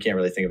don't know, I can't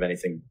really think of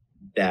anything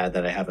bad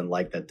that I haven't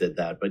liked that did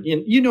that, but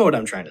you know what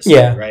I'm trying to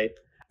say, right?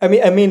 I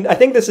mean, I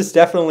think this is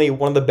definitely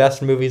one of the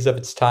best movies of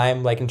its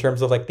time, like in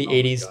terms of like the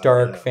 80s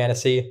dark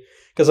fantasy.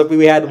 Because like,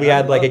 we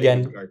had like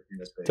again,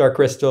 Dark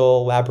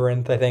Crystal,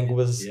 Labyrinth, I think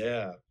was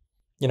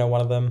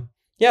one of them.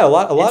 Yeah, a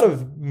lot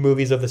of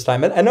movies of this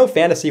time. I know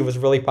fantasy was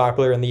really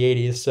popular in the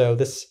 80s, so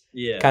this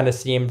kind of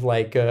seemed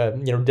like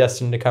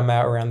destined to come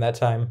out around that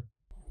time.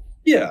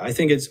 Yeah, I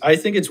think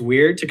it's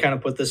weird to kind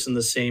of put this in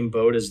the same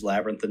boat as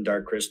Labyrinth and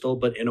Dark Crystal,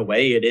 but in a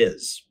way it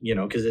is,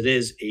 because it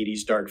is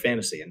 80s dark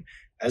fantasy. And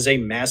as a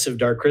massive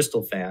Dark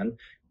Crystal fan,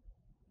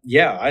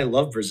 yeah, I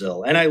love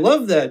Brazil. And I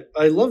love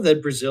that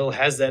Brazil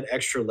has that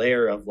extra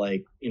layer of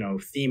like,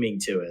 theming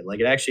to it. Like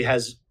it actually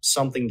has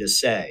something to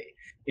say.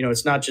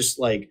 It's not just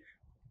like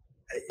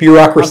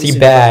bureaucracy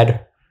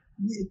bad.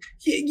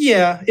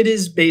 Yeah, it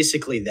is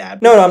basically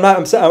that. No, I'm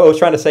not. I was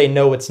trying to say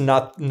no. It's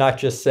not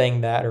just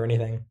saying that or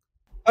anything.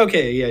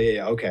 Okay,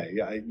 yeah, okay,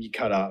 yeah. You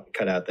cut out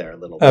there a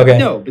little bit. Okay,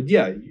 no.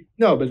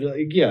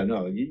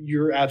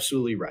 You're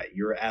absolutely right.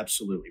 You're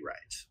absolutely right.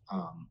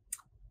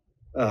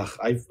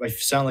 I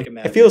sound like a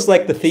mad. It feels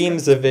like the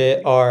themes of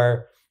it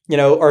are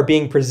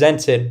being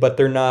presented, but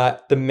they're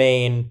not the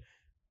main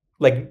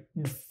like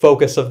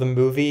focus of the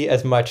movie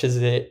as much as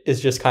it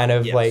is just kind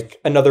of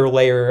like another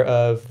layer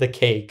of the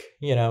cake,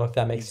 if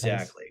that makes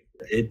sense. Exactly.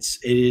 It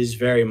is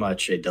very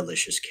much a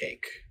delicious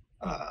cake.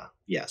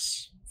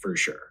 Yes, for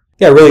sure.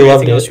 Yeah, I really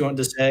loved it. Anything else you wanted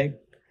to say?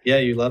 Yeah,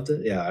 you loved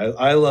it? Yeah,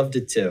 I loved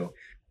it too.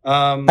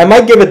 I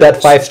might give it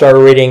that 5-star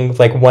rating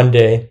like one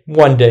day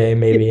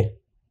maybe.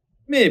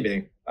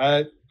 Maybe.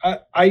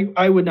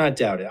 I would not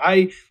doubt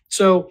it.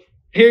 So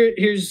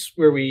here's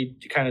where we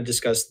kind of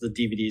discuss the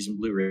DVDs and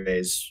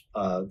Blu-rays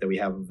that we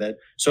have of it.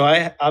 So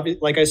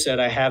like I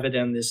said, I have it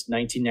in this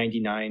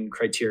 1999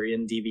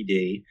 Criterion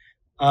DVD.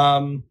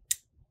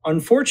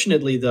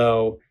 Unfortunately,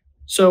 though,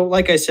 so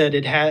like I said,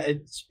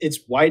 it's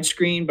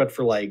widescreen, but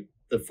for like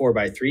the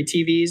 4x3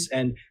 TVs.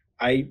 And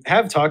I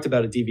have talked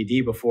about a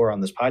DVD before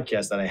on this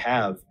podcast that I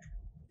have,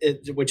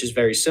 which is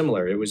very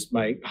similar. It was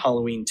my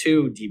Halloween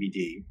 2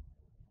 DVD,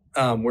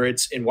 where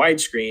it's in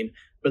widescreen,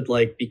 but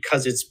like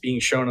because it's being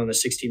shown on a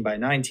 16:9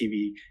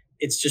 TV,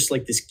 it's just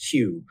like this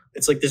cube.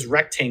 It's like this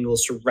rectangle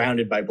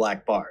surrounded by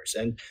black bars.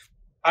 And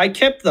I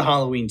kept the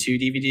Halloween 2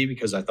 DVD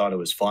because I thought it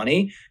was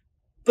funny.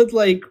 But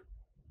like,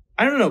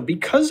 I don't know,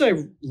 because I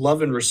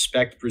love and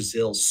respect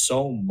Brazil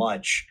so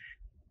much,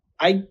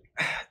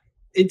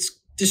 it's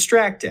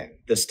distracting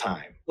this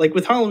time. Like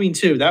with Halloween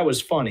 2, that was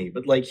funny,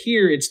 but like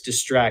here it's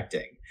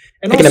distracting.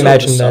 And I can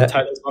imagine the that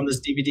subtitles on this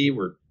DVD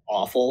were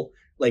awful.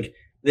 Like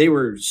they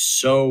were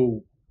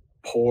so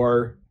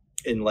poor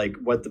in like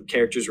what the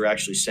characters were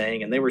actually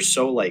saying, and they were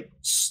so like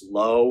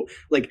slow.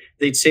 Like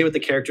they'd say what the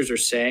characters are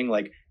saying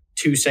like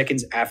 2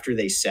 seconds after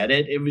they said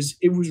it. It was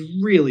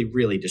really,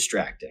 really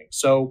distracting.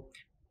 So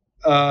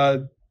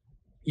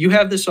you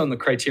have this on the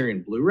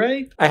Criterion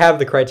Blu-ray? I have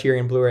the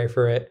Criterion Blu-ray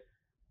for it.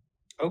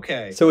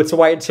 Okay. So it's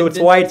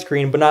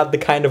widescreen, but not the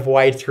kind of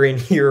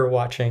widescreen you're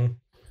watching.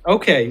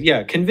 Okay,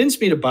 yeah. Convince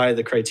me to buy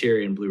the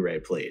Criterion Blu-ray,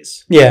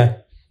 please. Yeah.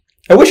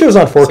 I wish it was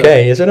on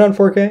 4K. Is it on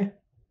 4K?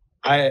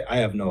 I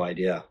have no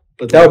idea.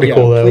 But that would be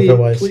cool though if it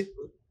was.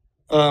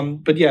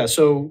 But yeah,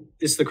 so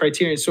it's the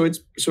Criterion. So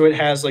it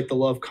has like the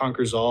Love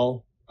Conquers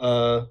All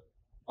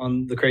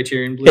on the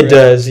Criterion Blu-ray. It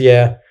does,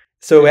 yeah.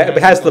 So it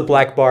has the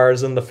black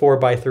bars and the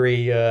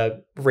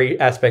 4:3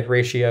 aspect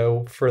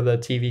ratio for the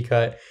TV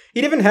cut.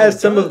 It even has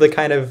some of the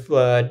kind of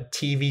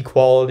TV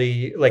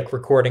quality like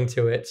recording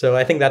to it. So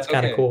I think that's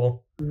kind of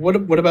cool. What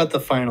about the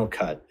final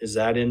cut? Is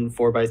that in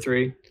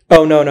 4:3?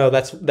 Oh no,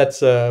 that's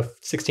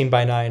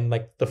 16:9,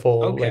 like the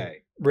full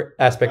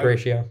aspect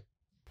ratio.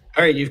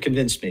 All right, you've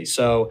convinced me.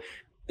 So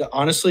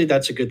honestly,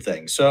 that's a good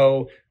thing.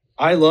 So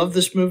I love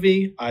this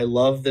movie. I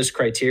love this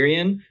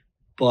Criterion,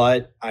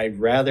 but I'd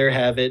rather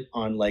have it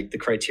on like the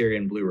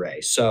Criterion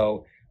Blu-ray.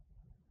 So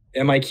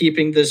am I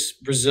keeping this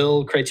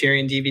Brazil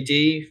Criterion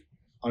DVD?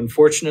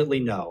 Unfortunately,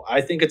 no.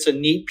 I think it's a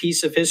neat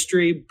piece of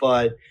history,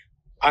 but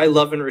I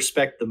love and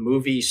respect the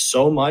movie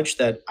so much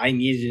that I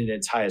need it in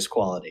its highest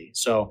quality.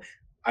 So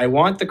I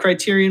want the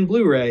Criterion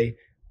Blu-ray,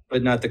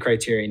 but not the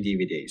Criterion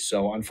DVD.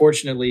 So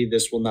unfortunately,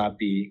 this will not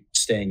be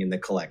staying in the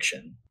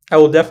collection. I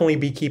will definitely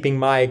be keeping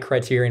my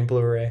Criterion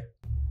Blu-ray.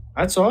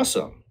 That's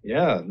awesome.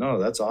 Yeah, no,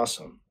 that's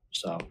awesome.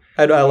 So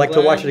I'd like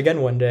to watch it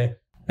again one day.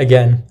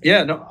 Again.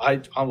 Yeah, no,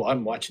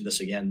 I'm watching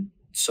this again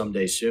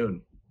someday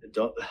soon.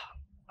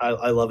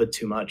 I love it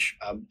too much.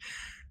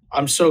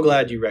 I'm so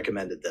glad you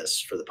recommended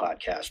this for the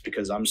podcast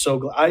because I'm so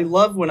glad. I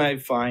love when I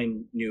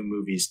find new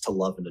movies to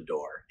love and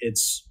adore.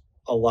 It's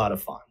a lot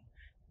of fun.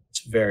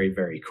 It's very,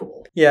 very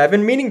cool. Yeah, I've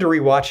been meaning to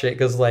rewatch it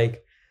because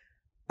like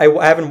I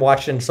haven't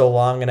watched it in so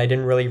long and I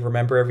didn't really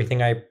remember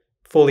everything I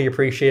fully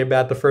appreciate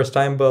about it the first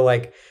time. But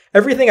like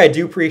everything I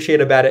do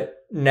appreciate about it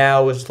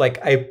now is like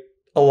a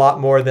lot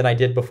more than I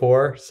did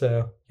before.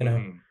 So, you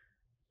know.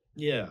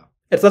 Yeah.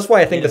 That's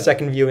why I think the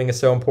second viewing is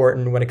so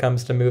important when it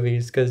comes to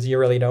movies because you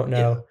really don't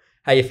know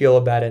how you feel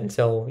about it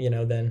until, you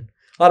know, then.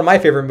 A lot of my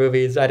favorite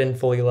movies I didn't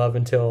fully love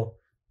until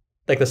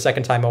like the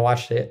second time I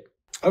watched it.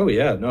 Oh,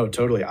 yeah. No,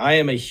 totally. I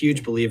am a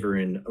huge believer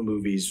in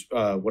movies,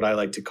 what I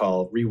like to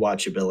call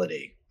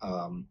rewatchability.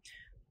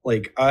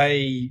 Like,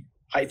 I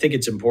think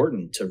it's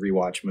important to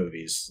rewatch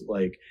movies.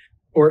 Like,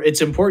 or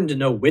it's important to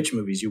know which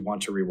movies you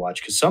want to rewatch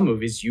because some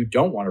movies you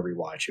don't want to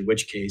rewatch, in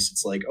which case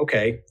it's like,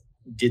 okay,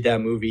 did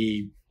that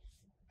movie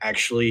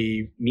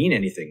actually mean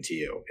anything to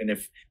you? And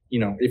if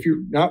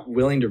you're not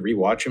willing to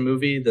rewatch a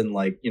movie, then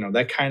like, you know,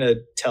 that kind of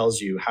tells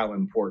you how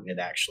important it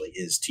actually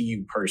is to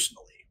you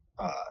personally.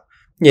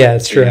 Yeah,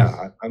 it's true.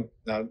 Yeah,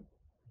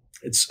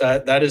 it's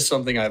that is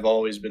something I've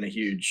always been a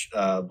huge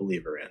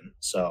believer in.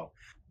 So,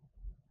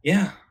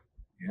 yeah.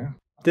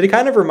 Did it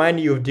kind of remind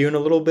you of Dune a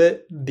little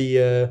bit?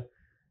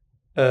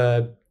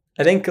 I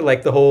think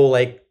like the whole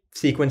like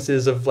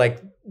sequences of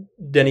like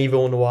Denis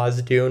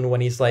Villeneuve's Dune when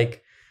he's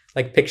like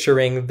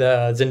picturing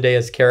the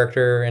Zendaya's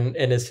character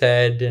in his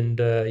head and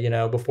you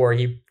know, before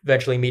he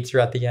eventually meets her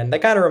at the end.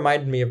 That kind of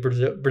reminded me of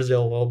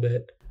Brazil a little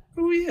bit.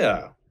 Oh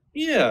yeah,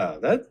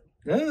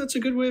 that's a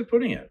good way of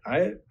putting it.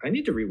 I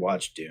need to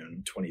rewatch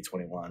Dune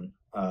 2021.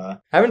 I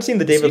haven't seen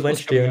the David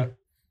Lynch Dune.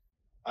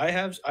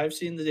 I've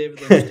seen the David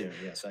Lynch Dune.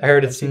 Yes, I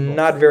heard it's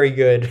not very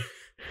good.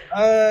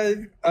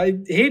 I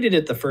hated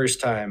it the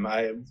first time.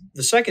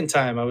 The second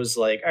time I was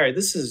like, all right,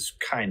 this is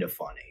kind of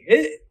funny.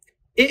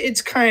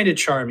 It's kind of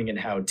charming in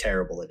how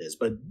terrible it is,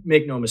 but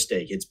make no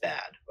mistake, it's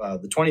bad.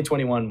 The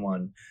 2021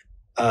 one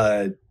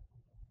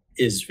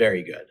is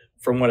very good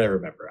from what I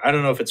remember. I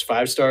don't know if it's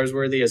 5 stars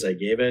worthy as I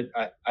gave it.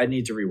 I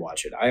need to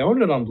rewatch it. I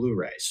own it on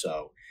Blu-ray,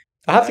 so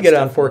I'll have to get it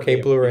on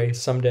 4K Blu-ray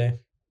someday.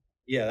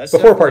 Yeah, that's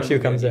before Part 2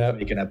 comes out.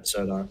 Make an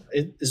episode on.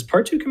 Is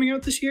Part 2 coming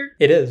out this year?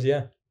 It is,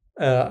 yeah.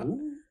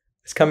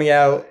 It's coming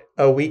out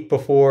a week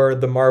before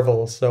the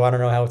Marvels, so I don't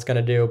know how it's going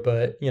to do,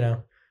 but you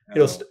know,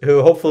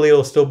 hopefully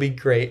it'll still be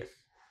great.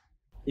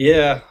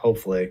 Yeah,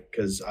 hopefully,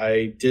 because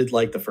I did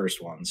like the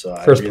first one. So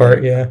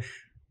part, yeah.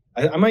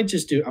 I might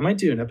do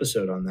an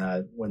episode on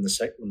that when the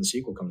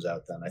sequel comes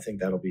out. Then I think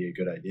that'll be a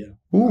good idea.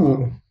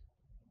 Ooh,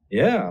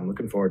 yeah, I'm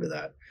looking forward to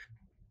that.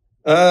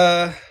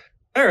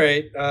 All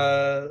right,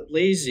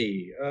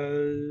 Lazy.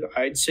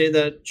 I'd say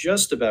that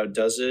just about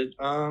does it.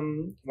 Why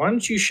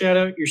don't you shout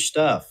out your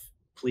stuff,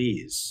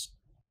 please?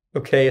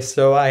 Okay,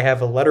 so I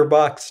have a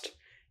Letterboxd.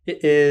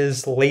 It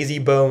is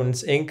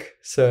Lazybones Inc.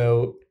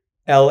 So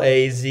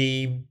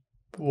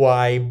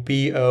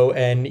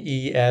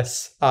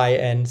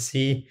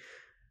LAZYBONESINC.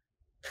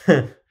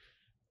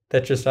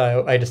 That's just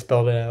I just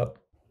spelled it out.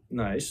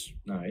 Nice.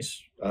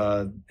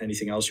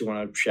 Anything else you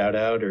want to shout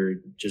out, or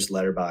just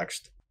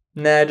Letterboxd?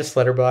 Nah, just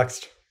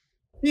Letterboxd.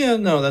 Yeah,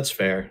 no, that's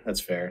fair.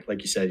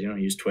 Like you said, you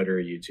don't use Twitter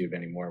or YouTube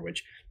anymore,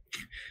 which,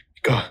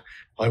 God,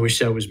 I wish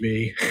that was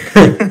me.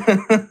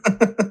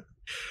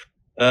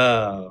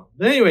 But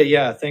But anyway,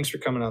 yeah, thanks for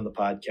coming on the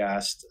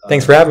podcast.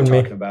 Thanks for having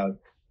me. Talking about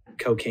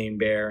Cocaine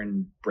Bear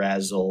and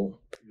Brazil.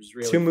 It was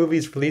really 2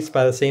 movies released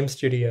by the same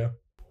studio.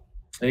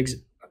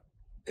 Is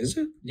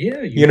it?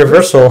 Yeah.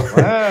 Universal.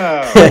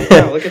 Wow.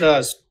 Yeah, look at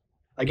us.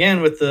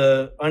 Again, with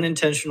the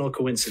unintentional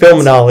coincidence.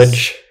 Film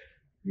knowledge.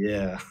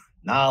 Yeah.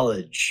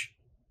 Knowledge.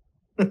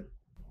 But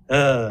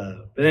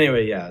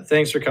anyway, yeah,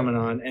 thanks for coming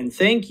on. And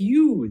thank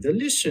you, the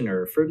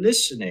listener, for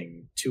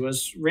listening to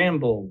us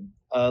ramble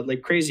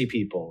like crazy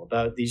people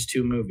about these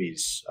 2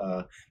 movies.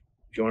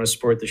 If you want to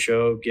support the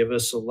show, give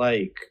us a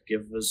like,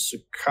 give us a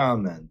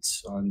comment,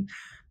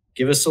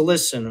 give us a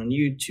listen on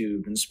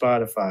YouTube and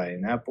Spotify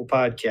and Apple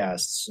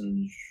Podcasts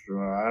and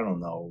I don't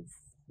know,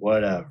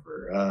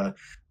 whatever.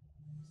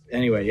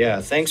 Anyway, yeah,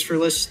 thanks for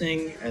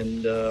listening.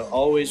 And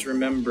always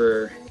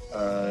remember,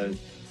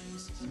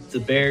 the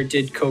bear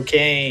did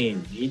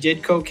cocaine. He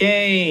did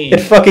cocaine. It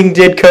fucking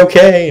did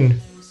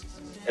cocaine.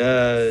 All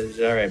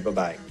right,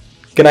 bye-bye.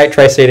 Good night,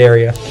 Tri-State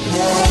area.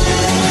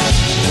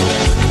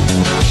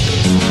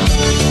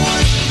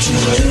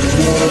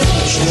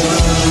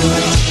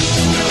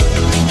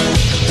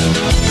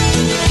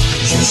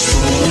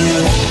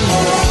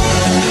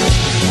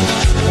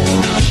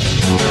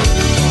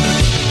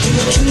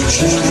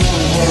 Just